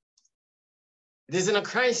ready. It is in a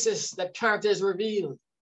crisis that character is revealed.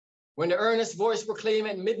 When the earnest voice proclaimed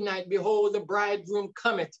at midnight, behold, the bridegroom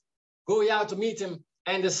cometh, go ye out to meet him,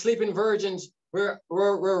 and the sleeping virgins were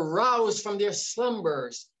roused from their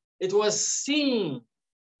slumbers. It was seen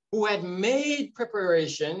who had made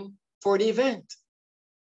preparation for the event.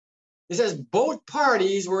 It says both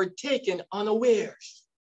parties were taken unawares,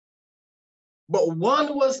 but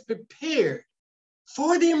one was prepared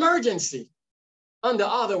for the emergency, and the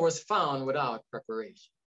other was found without preparation.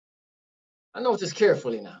 I notice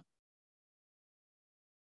carefully now.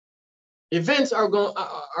 Events are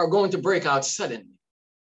going to break out suddenly.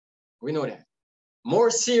 We know that. More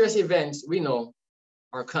serious events, we know,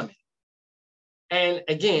 are coming. And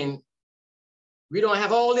again, we don't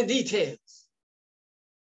have all the details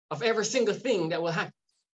of every single thing that will happen.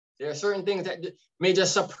 There are certain things that may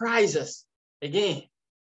just surprise us again.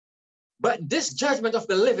 But this judgment of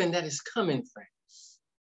the living that is coming, friends,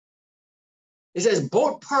 it says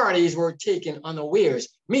both parties were taken unawares,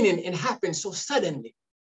 meaning it happened so suddenly,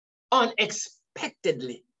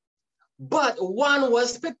 unexpectedly, but one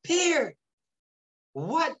was prepared.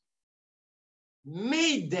 What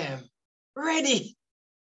made them ready?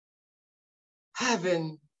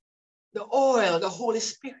 Having the oil, the Holy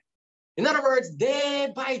Spirit. In other words,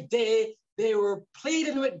 day by day, they were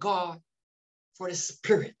pleading with God for the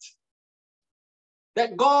Spirit.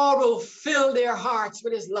 That God will fill their hearts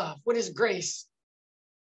with his love, with his grace.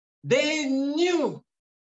 They knew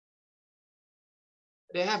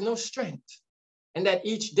they have no strength. and that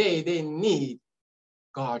each day they need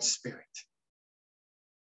God's Spirit.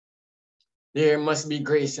 There must be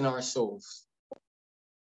grace in our souls.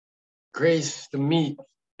 Grace to meet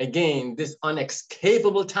again this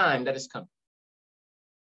unescapable time that is coming.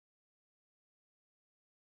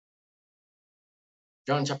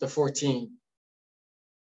 John chapter 14,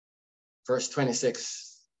 verse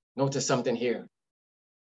 26. Notice something here.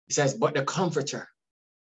 It says, but the Comforter,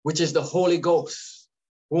 which is the Holy Ghost,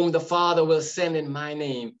 whom the Father will send in my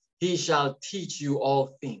name, he shall teach you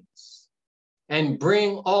all things and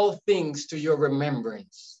bring all things to your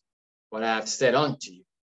remembrance, what I have said unto you.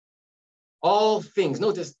 All things.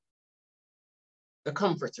 Notice the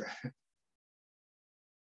Comforter.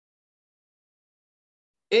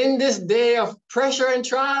 In this day of pressure and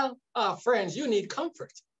trial, friends, you need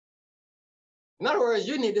comfort. In other words,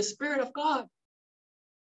 you need the Spirit of God.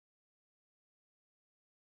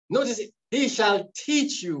 Notice it, he shall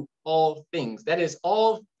teach you all things. That is,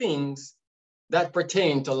 all things that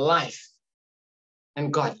pertain to life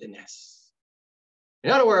and godliness.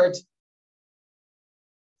 In other words,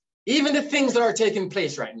 even the things that are taking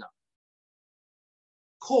place right now,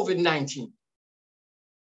 COVID-19,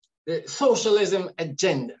 the socialism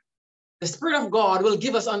agenda, the Spirit of God will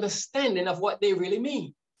give us understanding of what they really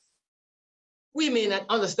mean. We may not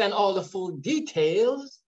understand all the full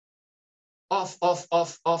details of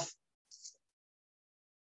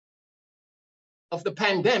the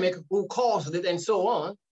pandemic, who caused it and so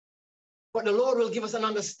on, but the Lord will give us an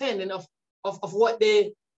understanding of what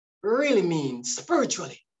they really mean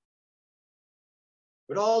spiritually.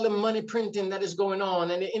 With all the money printing that is going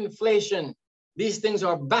on and the inflation, these things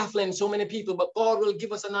are baffling so many people, but God will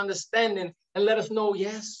give us an understanding and let us know,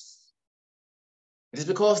 yes, it is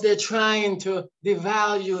because they're trying to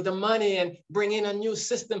devalue the money and bring in a new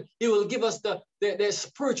system. He will give us the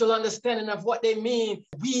spiritual understanding of what they mean.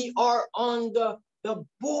 We are on the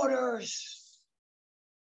borders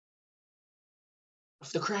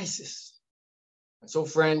of the crisis. And so,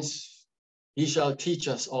 friends, he shall teach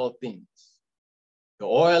us all things. The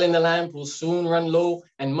oil in the lamp will soon run low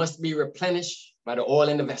and must be replenished by the oil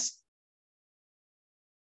in the vessel.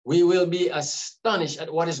 We will be astonished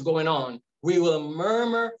at what is going on. We will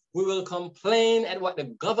murmur, we will complain at what the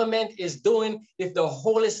government is doing if the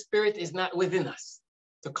Holy Spirit is not within us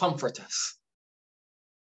to comfort us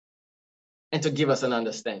and to give us an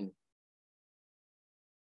understanding.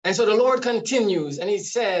 And so the Lord continues and he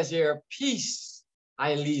says here, peace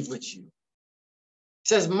I leave with you. He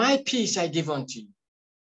says, my peace I give unto you.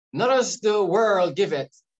 Not as the world giveth,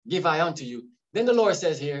 give I unto you. Then the Lord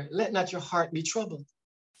says here, let not your heart be troubled,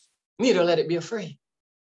 neither let it be afraid.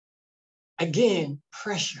 Again,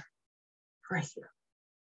 pressure.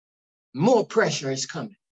 More pressure is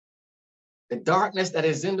coming. The darkness that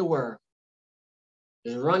is in the world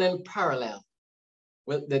is running parallel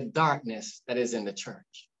with the darkness that is in the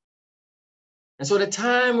church. And so the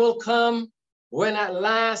time will come when at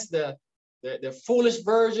last the foolish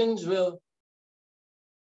virgins will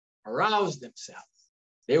arouse themselves.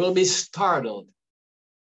 They will be startled.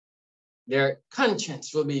 Their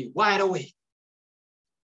conscience will be wide awake.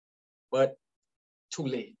 But too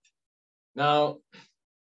late. Now,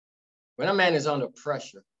 when a man is under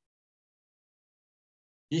pressure,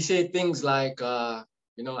 he say things like, I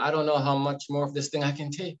don't know how much more of this thing I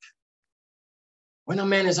can take. When a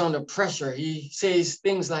man is under pressure, he says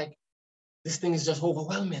things like, this thing is just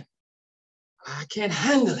overwhelming. I can't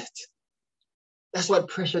handle it. That's what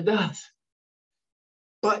pressure does.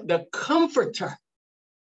 But the Comforter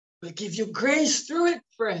will give you grace through it,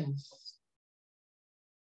 friends.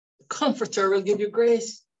 Comforter will give you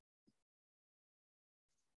grace.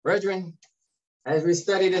 Brethren, as we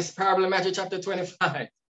study this parable in Matthew chapter 25,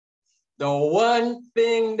 the one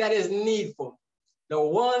thing that is needful, the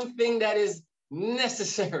one thing that is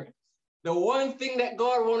necessary, the one thing that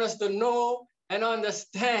God wants us to know and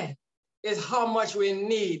understand is how much we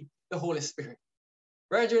need the Holy Spirit.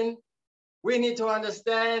 Brethren, we need to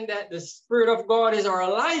understand that the Spirit of God is our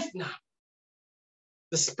life now.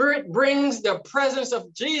 The Spirit brings the presence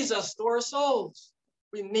of Jesus to our souls.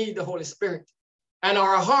 We need the Holy Spirit. And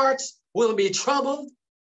our hearts will be troubled.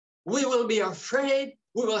 We will be afraid.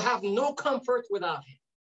 We will have no comfort without him.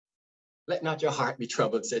 Let not your heart be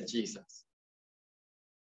troubled, said Jesus.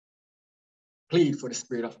 Plead for the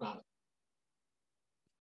Spirit of God.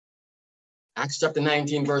 Acts chapter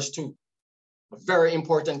 19, verse 2. A very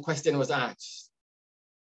important question was asked.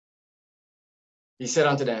 He said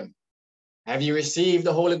unto them, have you received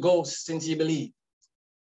the Holy Ghost since ye believe?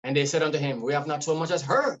 And they said unto him, we have not so much as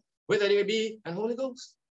heard whether there be an Holy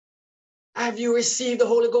Ghost. Have you received the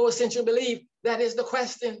Holy Ghost since you believe? That is the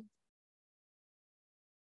question.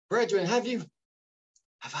 Brethren, have you?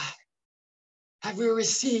 have I? Have we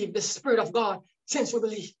received the Spirit of God since we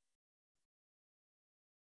believe?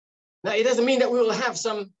 Now, it doesn't mean that we will have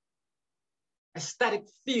some ecstatic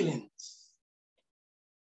feelings.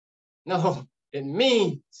 No, it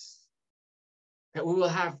means that we will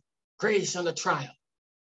have grace under trial.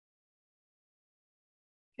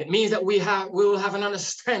 It means that we will have an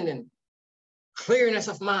understanding, clearness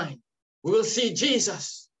of mind. We will see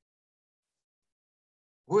Jesus.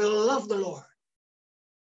 We will love the Lord.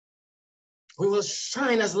 We will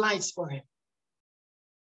shine as lights for him.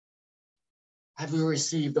 Have we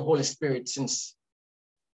received the Holy Spirit since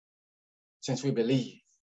we believe?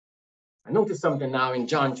 I noticed something now in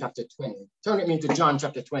John chapter 20. Turn with me to John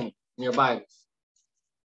chapter 20 in your Bibles.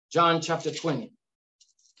 John chapter 20.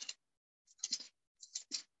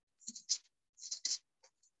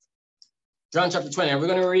 John chapter 20, and we're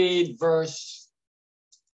going to read verse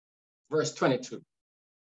 22.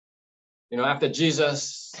 You know, after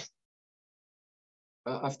Jesus,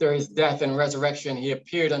 after his death and resurrection, he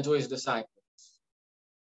appeared unto his disciples.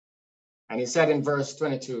 And he said in verse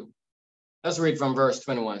 22, let's read from verse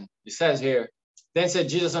 21. He says here, then said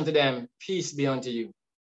Jesus unto them, peace be unto you.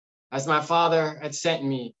 As my Father had sent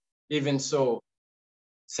me, even so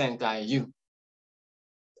sent I you.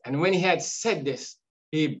 And when he had said this,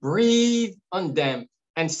 he breathed on them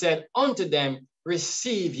and said unto them,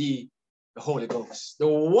 receive ye the Holy Ghost. The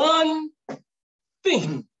one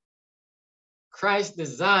thing Christ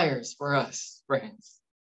desires for us, friends,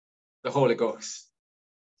 the Holy Ghost.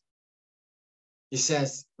 He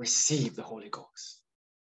says, receive the Holy Ghost.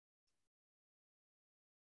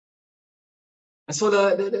 And so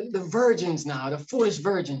the virgins now, the foolish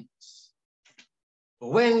virgins,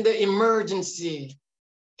 when the emergency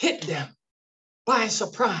hit them by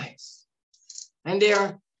surprise, and they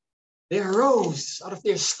arose out of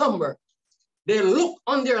their slumber, they looked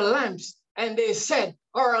on their lamps, and they said,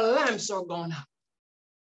 our lamps are gone out.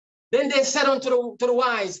 Then they said unto the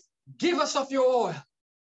wise, give us of your oil,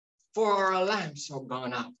 for our lamps are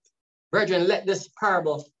gone out. Brethren, let this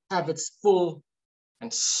parable have its full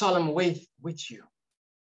and solemn weight with you.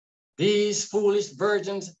 These foolish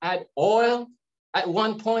virgins had oil at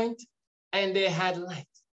one point, and they had light.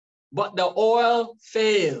 But the oil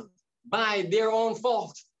failed by their own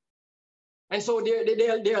fault. And so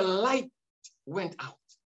their light went out,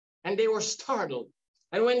 and they were startled.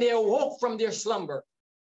 And when they awoke from their slumber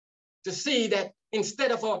to see that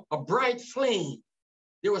instead of a bright flame,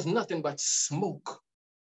 there was nothing but smoke.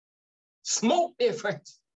 Smoke, dear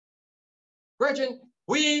friends. Brethren,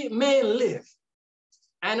 we may live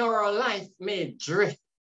and our life may drift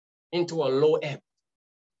into a low ebb.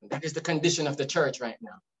 That is the condition of the church right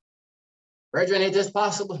now. Brethren, it is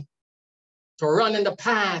possible to run in the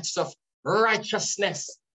paths of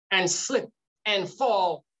righteousness and slip and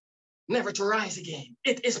fall, never to rise again.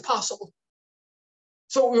 It is possible.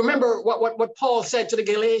 So remember what Paul said to the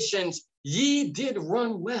Galatians, ye did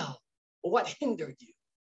run well. What hindered you?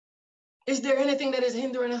 Is there anything that is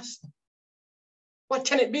hindering us? What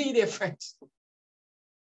can it be, dear friends?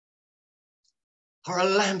 Our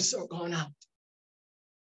lamps are gone out.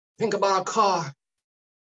 Think about a car.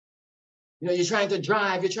 You know, you're trying to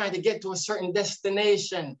drive, you're trying to get to a certain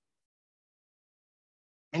destination.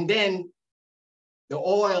 And then the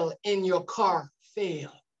oil in your car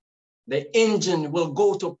fails. The engine will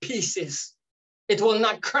go to pieces. It will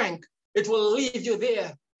not crank. It will leave you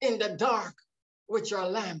there in the dark with your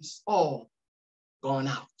lamps all gone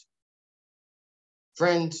out.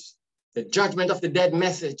 Friends, the judgment of the dead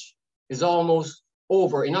message is almost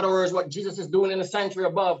over. In other words, what Jesus is doing in the sanctuary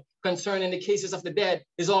above concerning the cases of the dead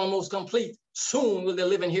is almost complete. Soon will the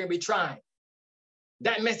living here be tried.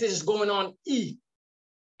 That message is going on E,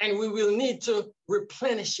 and we will need to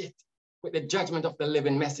replenish it with the judgment of the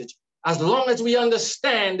living message. As long as we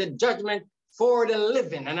understand the judgment for the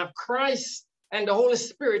living and of Christ and the Holy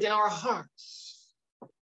Spirit in our hearts,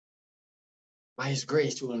 by his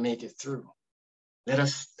grace, we will make it through. Let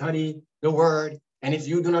us study the word. And if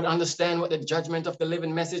you do not understand what the judgment of the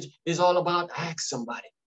living message is all about, ask somebody.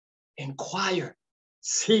 Inquire.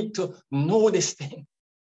 Seek to know this thing.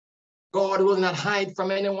 God will not hide from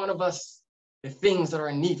any one of us the things that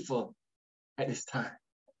are needful at this time.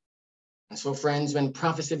 And so, friends, when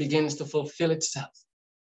prophecy begins to fulfill itself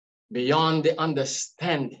beyond the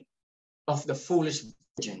understanding of the foolish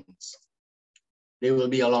virgins, they will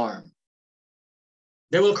be alarmed.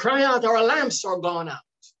 They will cry out, our lamps are gone out.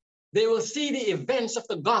 They will see the events of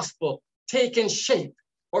the gospel taking shape,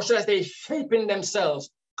 or should I say, shaping themselves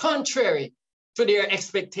contrary to their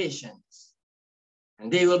expectations.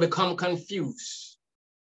 And they will become confused,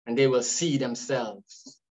 and they will see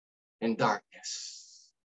themselves in darkness.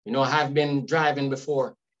 You know, I have been driving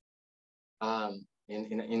before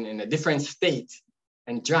in a different state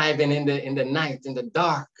and driving in the night, in the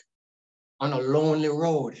dark, on a lonely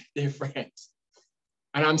road, dear friends.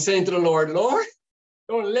 And I'm saying to the Lord, Lord,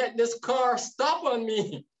 don't let this car stop on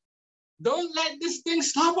me. Don't let this thing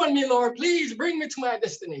stop on me, Lord. Please bring me to my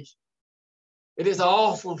destination. It is an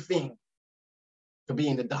awful thing to be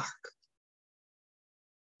in the dark.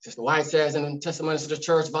 Sister White says in Testimonies to the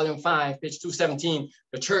Church, Volume 5, page 217,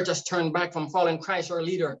 the church has turned back from following Christ, our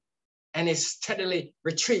leader, and is steadily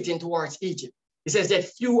retreating towards Egypt. He says that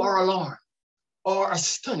few are alarmed or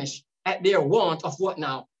astonished at their want of what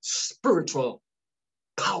now? Spiritual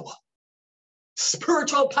power.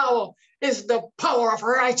 Spiritual power is the power of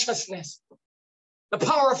righteousness, the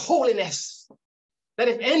power of holiness, that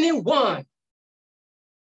if anyone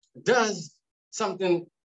does something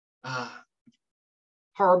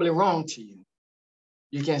horribly wrong to you,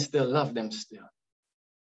 you can still love them still.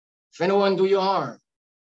 If anyone do you harm,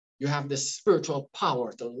 you have the spiritual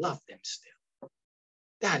power to love them still.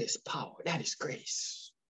 That is power, that is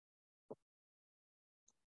grace.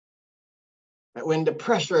 That when the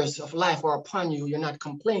pressures of life are upon you, you're not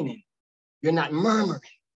complaining, you're not murmuring.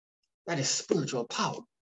 That is spiritual power.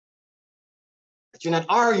 That you're not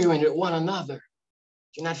arguing with one another,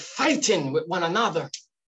 you're not fighting with one another.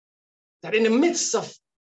 That in the midst of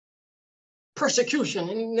persecution,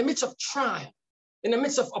 in the midst of trial, in the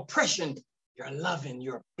midst of oppression, you're loving,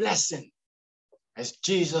 you're blessing. As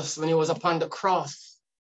Jesus, when he was upon the cross,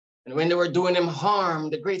 and when they were doing him harm,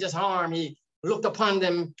 the greatest harm, he looked upon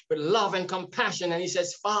them with love and compassion, and he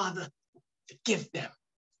says, Father, forgive them.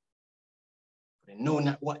 They know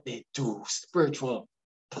not what they do. Spiritual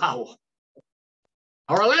power.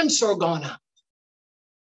 Our lamps are gone out.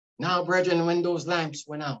 Now, brethren, when those lamps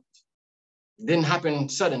went out, it didn't happen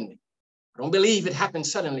suddenly. I don't believe it happened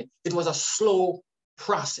suddenly. It was a slow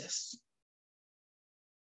process.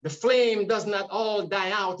 The flame does not all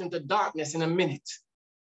die out into darkness in a minute.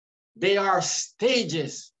 They are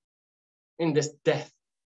stages in this death.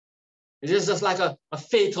 It is just like a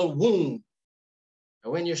fatal wound.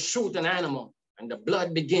 And when you shoot an animal and the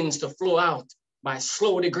blood begins to flow out by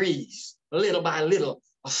slow degrees, little by little,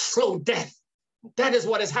 a slow death. That is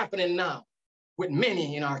what is happening now with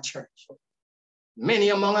many in our church. Many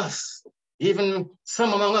among us, even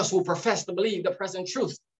some among us who profess to believe the present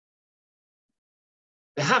truth.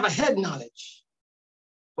 They have a head knowledge,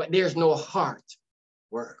 but there's no heart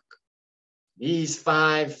work. These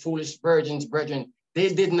 5 foolish virgins, brethren,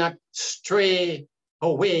 they did not stray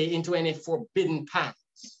away into any forbidden paths.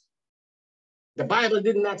 The Bible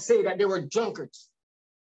did not say that they were drunkards.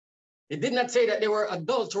 It did not say that they were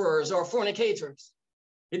adulterers or fornicators.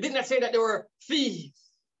 It did not say that they were thieves.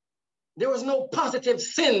 There was no positive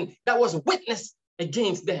sin that was witnessed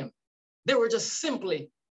against them. They were just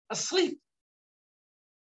simply asleep.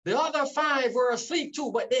 The other 5 were asleep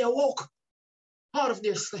too, but they awoke out of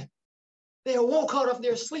their sleep. They awoke out of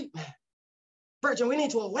their sleep, man. Brethren, we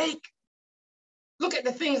need to awake. Look at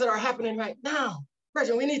the things that are happening right now.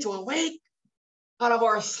 Brethren, we need to awake out of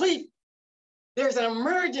our sleep. There's an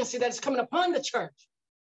emergency that's coming upon the church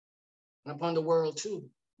and upon the world too.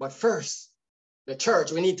 But first, the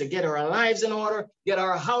church, we need to get our lives in order, get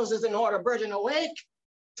our houses in order. Brethren, awake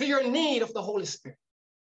to your need of the Holy Spirit.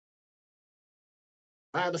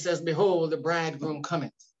 The Bible says, behold, the bridegroom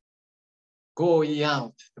cometh. Go ye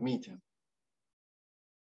out to meet him.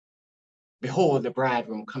 Behold, the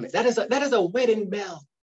bridegroom cometh. That is a wedding bell,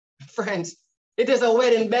 friends. It is a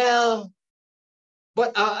wedding bell.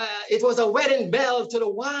 But it was a wedding bell to the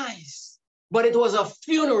wise, but it was a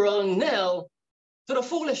funeral knell to the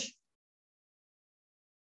foolish.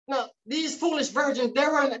 Now, these foolish virgins,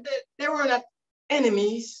 they were not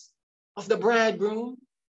enemies of the bridegroom.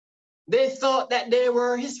 They thought that they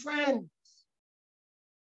were his friends.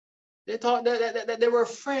 They thought that they were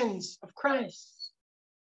friends of Christ.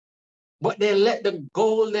 But they let the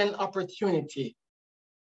golden opportunity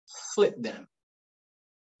slip them.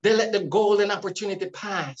 They let the golden opportunity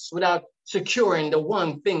pass without securing the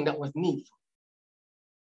one thing that was needful.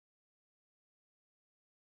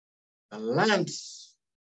 The lamps,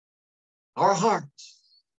 our hearts,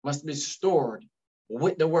 must be stored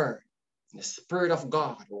with the word. The Spirit of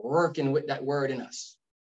God working with that word in us.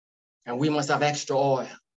 And we must have extra oil.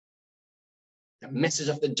 The message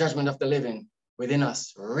of the judgment of the living within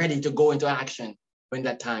us, ready to go into action when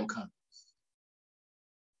that time comes.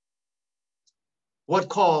 What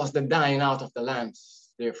caused the dying out of the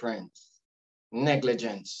lamps, dear friends?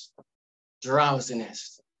 Negligence,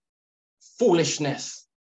 drowsiness, foolishness,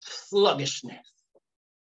 sluggishness.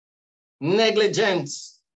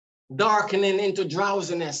 Negligence, darkening into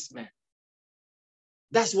drowsiness, man.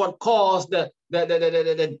 That's what caused the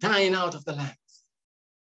dying out of the lambs.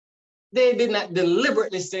 They did not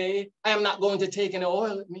deliberately say, I am not going to take any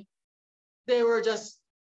oil with me. They just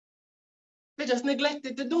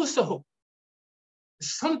neglected to do so.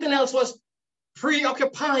 Something else was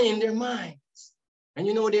preoccupying their minds. And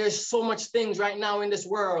you know, there's so much things right now in this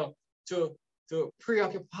world to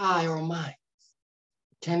preoccupy our minds.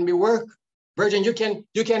 It can be work. Virgin, you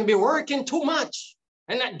can be working too much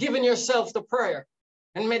and not giving yourself to prayer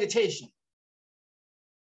and meditation.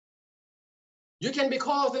 You can be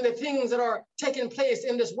causing the things that are taking place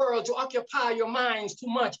in this world to occupy your minds too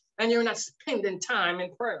much, and you're not spending time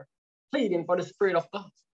in prayer, pleading for the Spirit of God.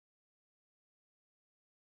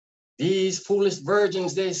 These foolish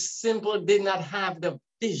virgins, they simply did not have the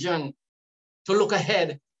vision to look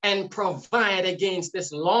ahead and provide against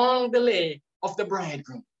this long delay of the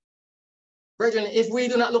bridegroom. Brethren, if we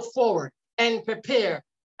do not look forward and prepare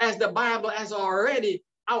as the Bible has already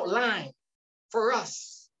outlined for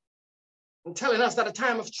us, and telling us that a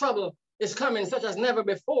time of trouble is coming such as never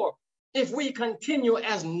before, if we continue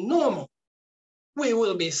as normal, we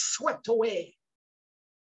will be swept away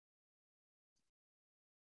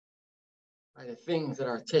by the things that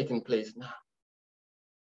are taking place now.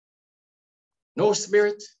 No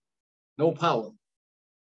spirit, no power.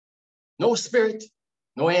 No spirit,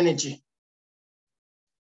 no energy.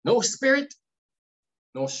 No spirit,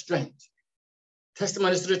 no strength.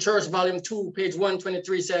 Testimonies to the Church, Volume 2, page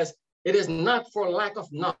 123 says, it is not for lack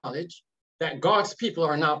of knowledge that God's people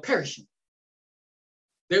are now perishing.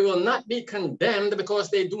 They will not be condemned because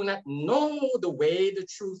they do not know the way, the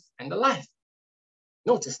truth, and the life.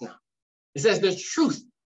 Notice now, it says the truth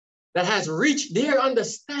that has reached their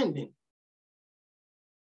understanding,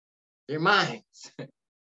 their minds,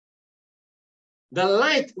 the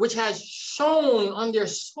light which has shone on their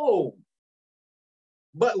soul,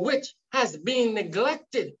 but which has been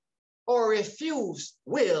neglected or refused,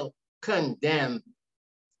 will condemn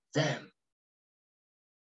them.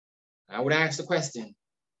 I would ask the question,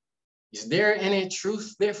 is there any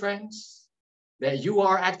truth, dear friends, that you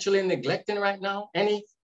are actually neglecting right now? Any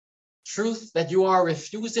truth that you are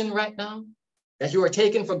refusing right now, that you are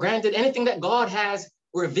taking for granted? Anything that God has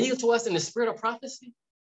revealed to us in the spirit of prophecy?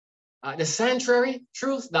 The sanctuary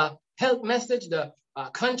truth, the health message, the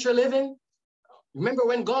country living. Remember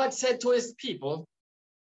when God said to his people,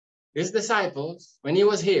 his disciples, when he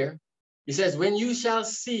was here, he says, when you shall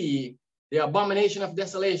see the abomination of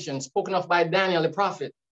desolation spoken of by Daniel the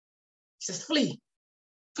prophet, he says, flee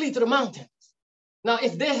to the mountains. Now,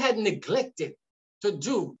 if they had neglected to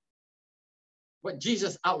do what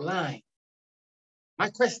Jesus outlined, my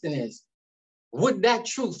question is, would that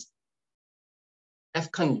truth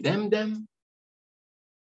have condemned them?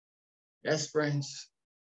 Yes, friends.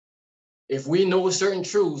 If we know certain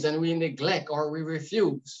truths and we neglect or we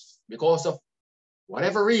refuse because of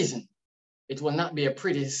whatever reason, it will not be a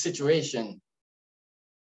pretty situation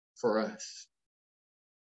for us.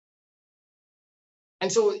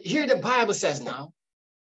 And so here the Bible says now,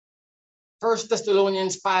 1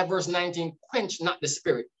 Thessalonians 5 verse 19, quench not the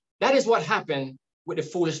spirit. That is what happened with the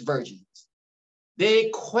foolish virgins. They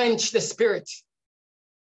quenched the spirit.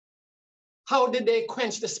 How did they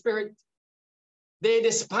quench the spirit? They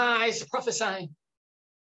despised prophesying.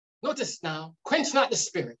 Notice now, quench not the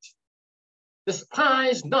spirit.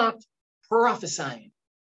 Despise not prophesying.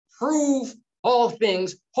 Prove all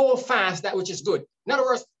things, hold fast that which is good. In other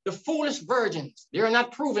words, the foolish virgins, they are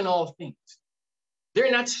not proving all things.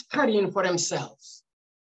 They're not studying for themselves.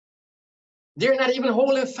 They're not even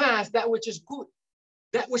holding fast that which is good,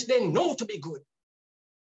 that which they know to be good.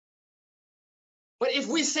 But if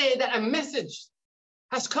we say that a message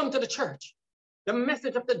has come to the church, the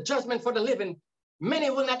message of the judgment for the living, many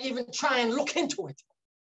will not even try and look into it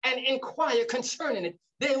and inquire concerning it.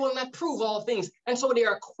 They will not prove all things. And so they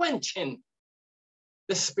are quenching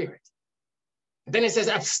the spirit. Then it says,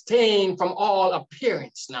 abstain from all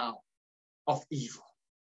appearance now of evil.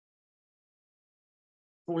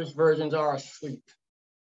 Foolish virgins are asleep.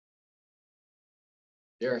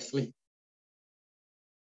 They're asleep.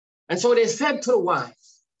 And so they said to the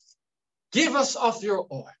wise, give us of your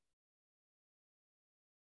oil.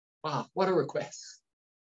 Wow, what a request.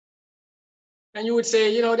 And you would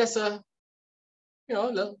say, you know, that's a, you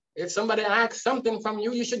know, if somebody asks something from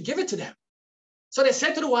you, you should give it to them. So they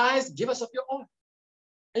said to the wise, give us of your oil.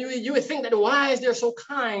 And you would think that the wise, they're so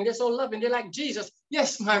kind, they're so loving, they're like Jesus.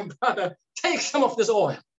 Yes, my brother, take some of this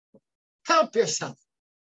oil. Help yourself.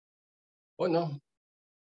 Oh, no.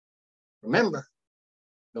 Remember,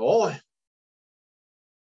 the oil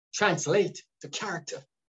translates to character.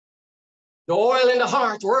 The oil in the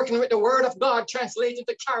heart, working with the word of God, translates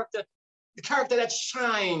into character. the character that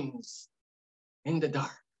shines in the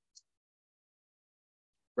dark.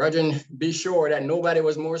 Brethren, be sure that nobody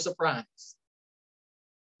was more surprised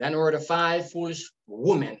than were the 5 foolish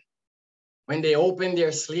women when they opened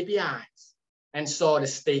their sleepy eyes and saw the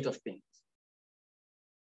state of things.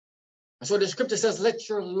 And so the scripture says, let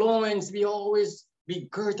your loins be always be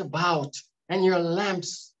girt about and your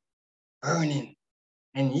lamps burning,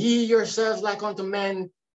 and ye yourselves like unto men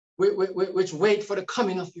which wait for the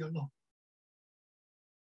coming of your Lord.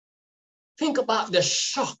 Think about the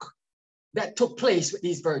shock that took place with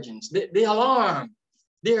these virgins, the alarm,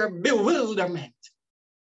 their bewilderment.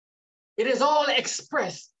 It is all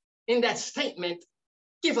expressed in that statement,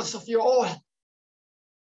 give us of your oil.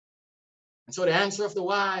 And so the answer of the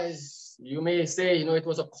wise, you may say, you know, it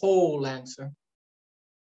was a cold answer.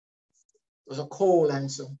 It was a cold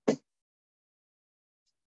answer.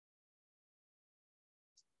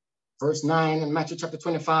 Verse 9 in Matthew chapter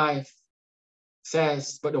 25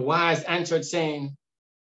 says, but the wise answered, saying,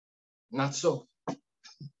 not so.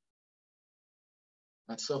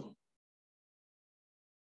 Not so.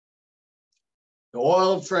 The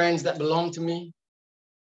oil, friends, that belong to me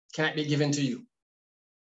cannot be given to you.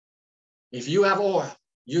 If you have oil,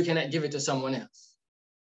 you cannot give it to someone else.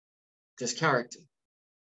 It is character.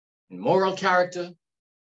 And moral character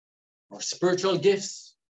or spiritual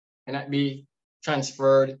gifts cannot be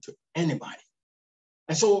transferred to anybody.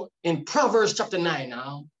 And so in Proverbs chapter 9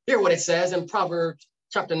 now, hear what it says in Proverbs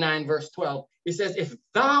chapter 9, verse 12. It says, if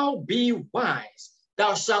thou be wise,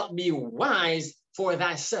 thou shalt be wise for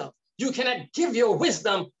thyself. You cannot give your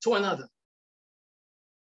wisdom to another.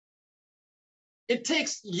 It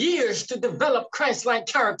takes years to develop Christ-like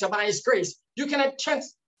character by his grace. You cannot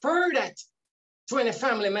transfer that to any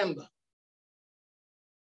family member.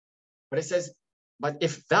 But it says, but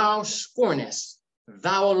if thou scornest,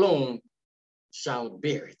 thou alone shalt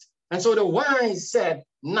bear it. And so the wise said,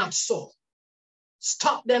 not so.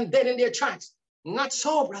 Stop them dead in their tracks. Not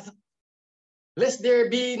so, brother. Lest there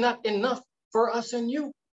be not enough for us and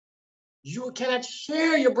you. You cannot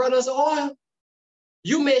share your brother's oil.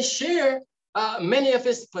 You may share many of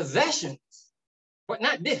his possessions, but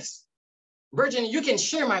not this. Virgin, you can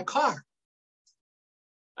share my car.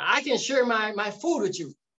 I can share my food with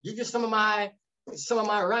you. Give you some of my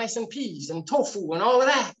rice and peas and tofu and all of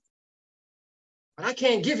that. But I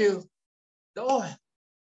can't give you the oil.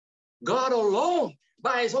 God alone,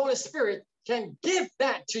 by his Holy Spirit, can give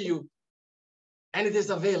that to you. And it is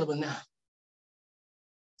available now.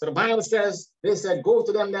 So the Bible says, they said, go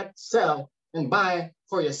to them that sell and buy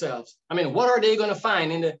for yourselves. I mean, what are they going to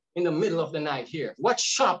find in the middle of the night here? What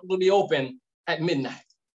shop will be open at midnight?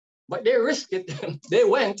 But they risked it. They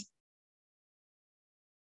went.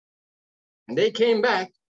 And they came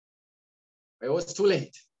back. It was too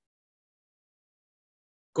late.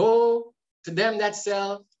 Go to them that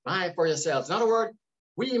sell, buy for yourselves. In other words,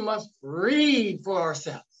 we must read for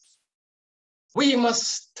ourselves. We must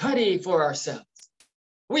study for ourselves.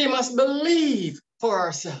 We must believe for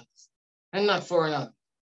ourselves and not for another.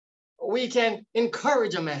 We can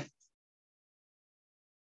encourage a man.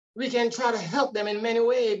 We can try to help them in many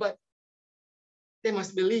ways, but they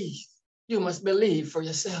must believe. You must believe for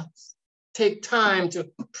yourselves. Take time to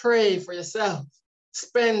pray for yourself.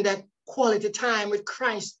 Spend that quality time with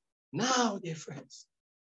Christ now, dear friends.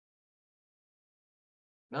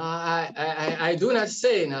 Now, I do not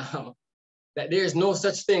say now that there is no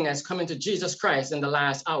such thing as coming to Jesus Christ in the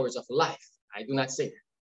last hours of life. I do not say that.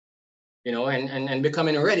 You know, and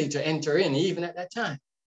becoming ready to enter in even at that time.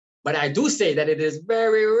 But I do say that it is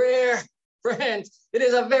very rare, friends. It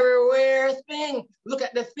is a very rare thing. Look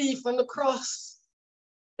at the thief on the cross.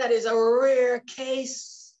 That is a rare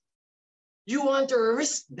case. You want to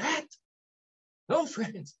risk that? No,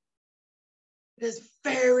 friends. It is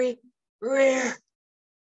very rare.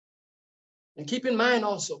 And keep in mind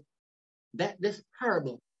also that this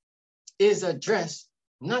parable is addressed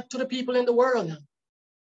not to the people in the world now,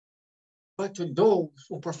 but to those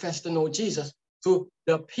who profess to know Jesus, to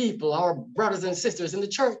the people, our brothers and sisters in the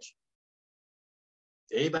church.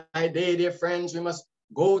 Day by day, dear friends, we must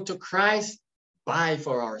go to Christ, buy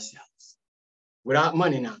for ourselves, without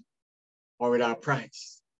money now, or without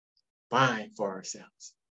price, buy for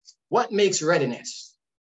ourselves. What makes readiness?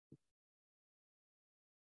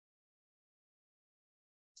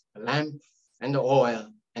 The lamp and the oil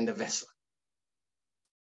and the vessel.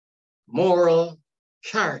 Moral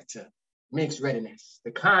character makes readiness,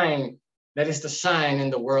 the kind that is to shine in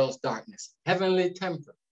the world's darkness. Heavenly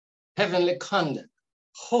temper, heavenly conduct,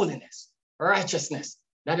 holiness, righteousness.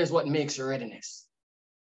 That is what makes readiness.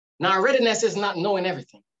 Now, readiness is not knowing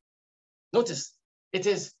everything. Notice, it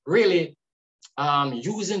is really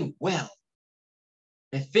using well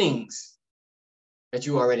the things that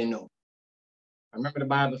you already know. I remember the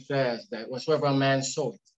Bible says that whatsoever a man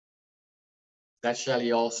soweth, that shall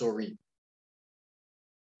he also reap.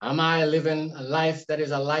 Am I living a life that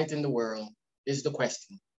is a light in the world is the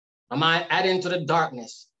question. Am I adding to the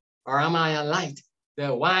darkness, or am I a light?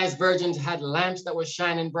 The wise virgins had lamps that were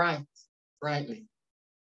shining brightly.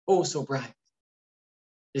 Oh, so bright.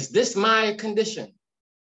 Is this my condition?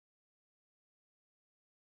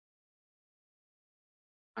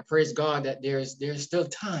 I praise God that there's still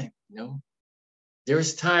time, you know. There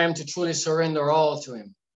is time to truly surrender all to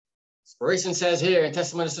him. Inspiration says here in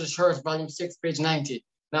Testimonies to the Church, volume 6, page 90.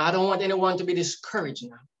 Now, I don't want anyone to be discouraged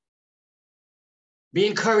now. Be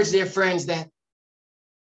encouraged, dear friends, that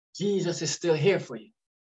Jesus is still here for you.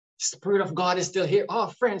 The Spirit of God is still here. Oh,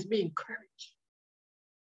 friends, be encouraged.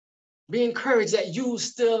 Be encouraged that you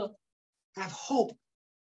still have hope.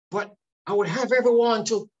 But I would have everyone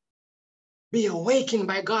to be awakened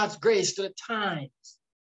by God's grace to the times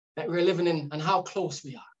that we're living in and how close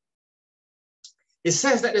we are. It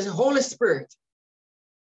says that the Holy Spirit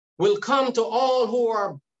will come to all who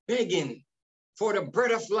are begging for the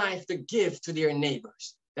bread of life to give to their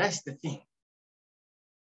neighbors. That's the thing.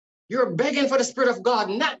 You're begging for the Spirit of God,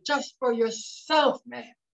 not just for yourself,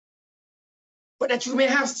 man, but that you may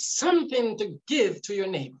have something to give to your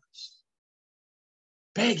neighbors.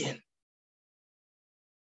 Begging.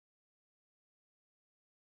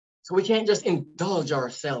 So we can't just indulge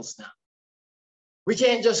ourselves now. We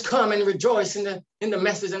can't just come and rejoice in the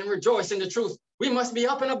message and rejoice in the truth. We must be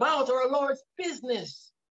up and about our Lord's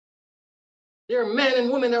business. There are men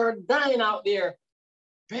and women that are dying out there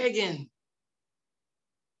begging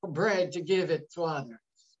for bread to give it to others.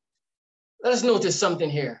 Let us notice something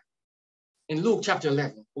here in Luke chapter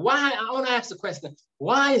 11. Why, I want to ask the question,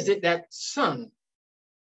 why is it that some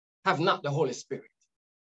have not the Holy Spirit?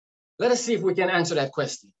 Let us see if we can answer that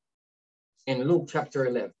question in Luke chapter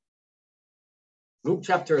 11. Luke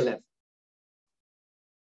chapter 11.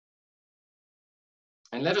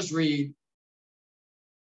 And let us read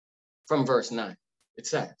from verse 9. It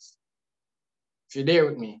says, if you're there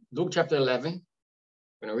with me, Luke chapter 11, I'm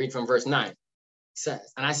going to read from verse 9. It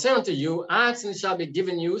says, and I say unto you, ask and it shall be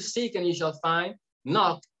given you, seek and ye shall find,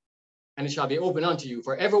 knock and it shall be opened unto you.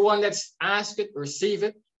 For everyone that asketh, receive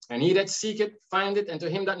it, and he that seeketh, find it, and to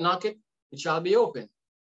him that knocketh, it shall be opened.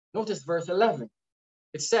 Notice verse 11.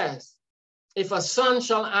 It says, if a son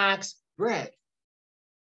shall ask bread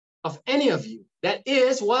of any of you, that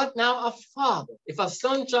is what now? A father. If a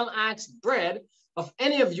son shall ask bread of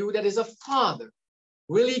any of you that is a father,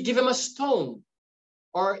 will he give him a stone?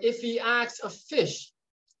 Or if he asks a fish,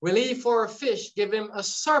 will he for a fish give him a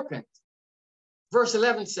serpent? Verse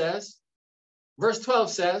 11 says, verse 12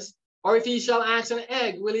 says, or if he shall ask an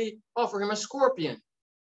egg, will he offer him a scorpion?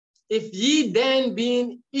 If ye then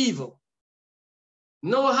being evil,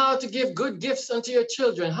 know how to give good gifts unto your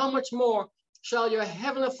children, how much more shall your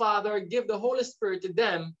heavenly Father give the Holy Spirit to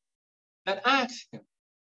them that ask him?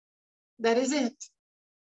 That is it.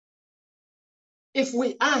 If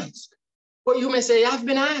we ask, but you may say, I've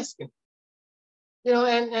been asking, you know,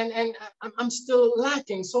 and I'm still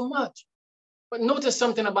lacking so much. But notice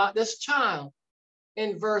something about this child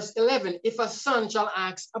in verse 11. If a son shall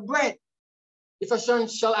ask a bread, if a son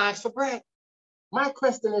shall ask for bread. My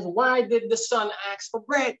question is, why did the son ask for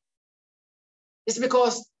bread? It's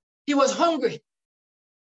because he was hungry.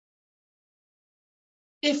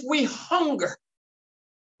 If we hunger,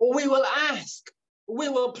 we will ask, we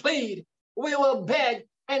will plead, we will beg,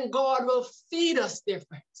 and God will feed us, dear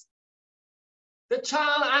friends. The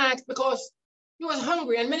child asked because he was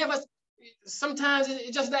hungry, and many of us, sometimes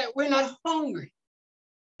it's just that we're not hungry.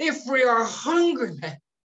 If we are hungry, man,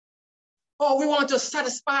 oh, we want to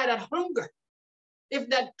satisfy that hunger. If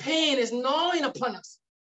that pain is gnawing upon us,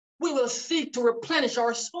 we will seek to replenish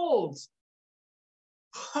our souls.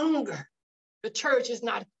 Hunger. The church is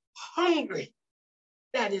not hungry.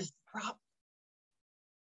 That is the problem.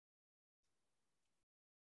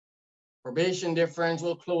 Probation, dear friends,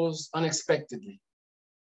 will close unexpectedly.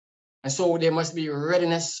 And so there must be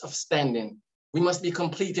readiness of standing. We must be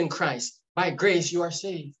complete in Christ. By grace, you are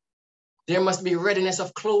saved. There must be readiness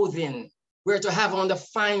of clothing. We're to have on the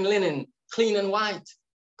fine linen, clean and white,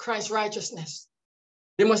 Christ's righteousness.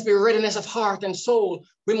 There must be readiness of heart and soul.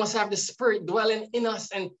 We must have the Spirit dwelling in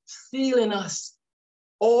us and sealing us.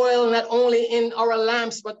 Oil not only in our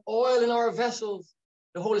lamps, but oil in our vessels.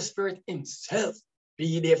 The Holy Spirit himself. Be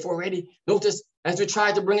ye therefore ready. Notice, as we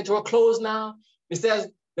try to bring it to a close now, it says,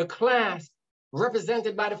 the class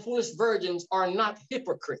represented by the foolish virgins are not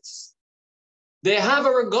hypocrites. They have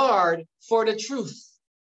a regard for the truth.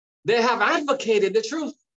 They have advocated the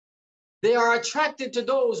truth. They are attracted to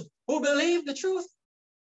those who believe the truth,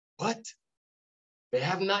 but they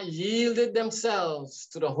have not yielded themselves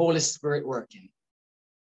to the Holy Spirit working.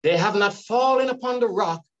 They have not fallen upon the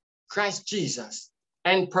rock, Christ Jesus,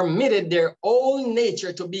 and permitted their old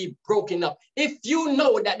nature to be broken up. If you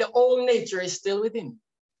know that the old nature is still within you,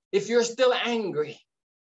 if you're still angry,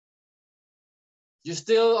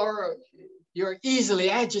 you're easily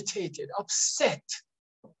agitated, upset,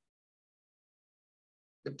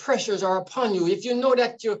 the pressures are upon you. If you know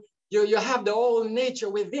that you have the old nature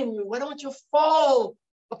within you, why don't you fall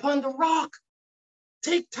upon the rock?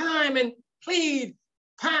 Take time and plead,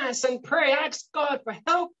 pass and pray, ask God for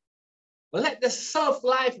help. Let the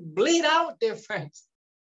self-life bleed out, dear friends.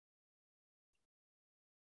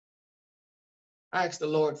 Ask the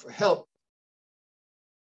Lord for help.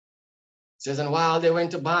 It says, and while they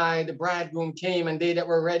went to buy, the bridegroom came, and they that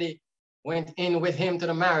were ready went in with him to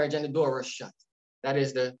the marriage, and the door was shut. That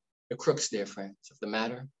is the crux, dear friends, of the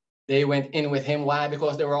matter. They went in with him. Why?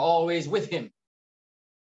 Because they were always with him.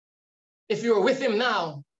 If you were with him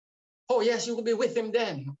now, oh yes, you will be with him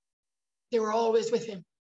then. They were always with him.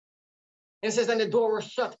 And it says, and the door was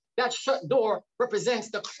shut. That shut door represents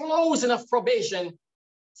the closing of probation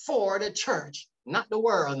for the church, not the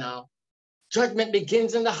world now. Judgment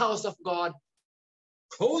begins in the house of God.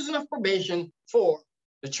 Closing of probation for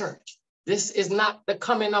the church. This is not the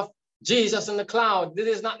coming of Jesus in the cloud. This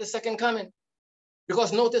is not the second coming.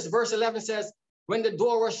 Because notice verse 11 says, when the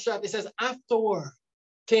door was shut, it says, afterward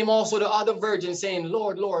came also the other virgin saying,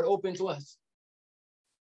 Lord, Lord, open to us.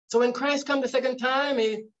 So when Christ comes the second time,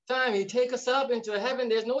 he take us up into heaven.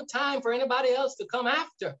 There's no time for anybody else to come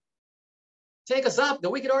after. Take us up. The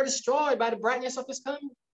wicked are destroyed by the brightness of his coming.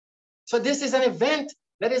 So this is an event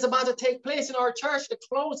that is about to take place in our church, the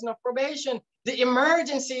closing of probation. The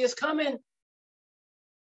emergency is coming.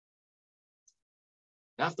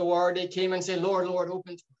 Afterward, they came and said, Lord, Lord,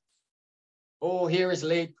 open to us. Oh, here is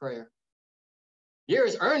late prayer. Here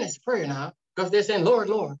is earnest prayer now, because they're saying, Lord,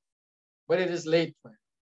 Lord. But it is late prayer.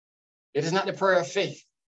 It is not the prayer of faith.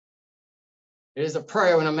 It is a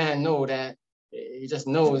prayer when a man knows that he just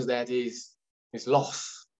knows that he's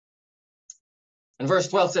lost. And verse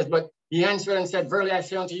 12 says, but he answered and said, verily I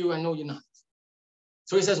say unto you, I know you not.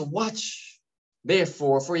 So he says, watch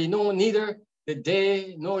therefore, for ye know neither the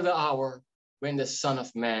day nor the hour when the Son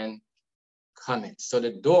of Man cometh. So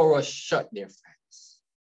the door was shut, dear friends.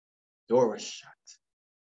 Door was shut.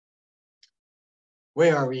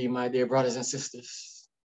 Where are we, my dear brothers and sisters?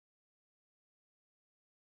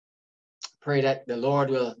 Pray that the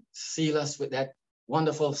Lord will seal us with that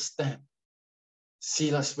wonderful stamp.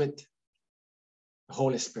 Seal us with the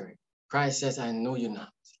Holy Spirit. Christ says, I know you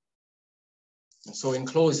not. And so in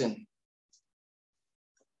closing,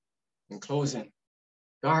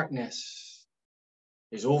 darkness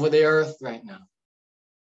is over the earth right now.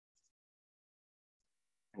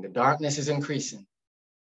 And the darkness is increasing.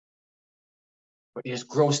 But there's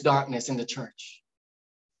gross darkness in the church.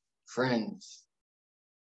 Friends,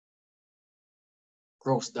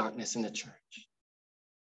 gross darkness in the church.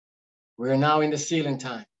 We're now in the sealing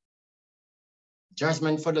time.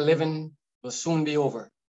 Judgment for the living will soon be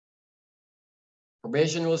over.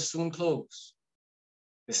 Probation will soon close.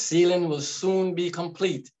 The sealing will soon be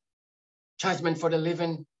complete. Judgment for the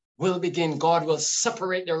living will begin. God will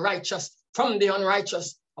separate the righteous from the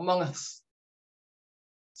unrighteous among us.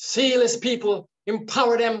 Seal his people,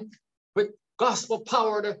 empower them with gospel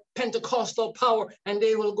power, the Pentecostal power, and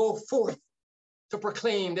they will go forth to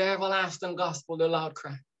proclaim the everlasting gospel, the loud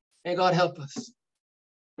cry. May God help us.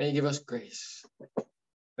 May he give us grace.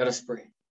 Let us pray.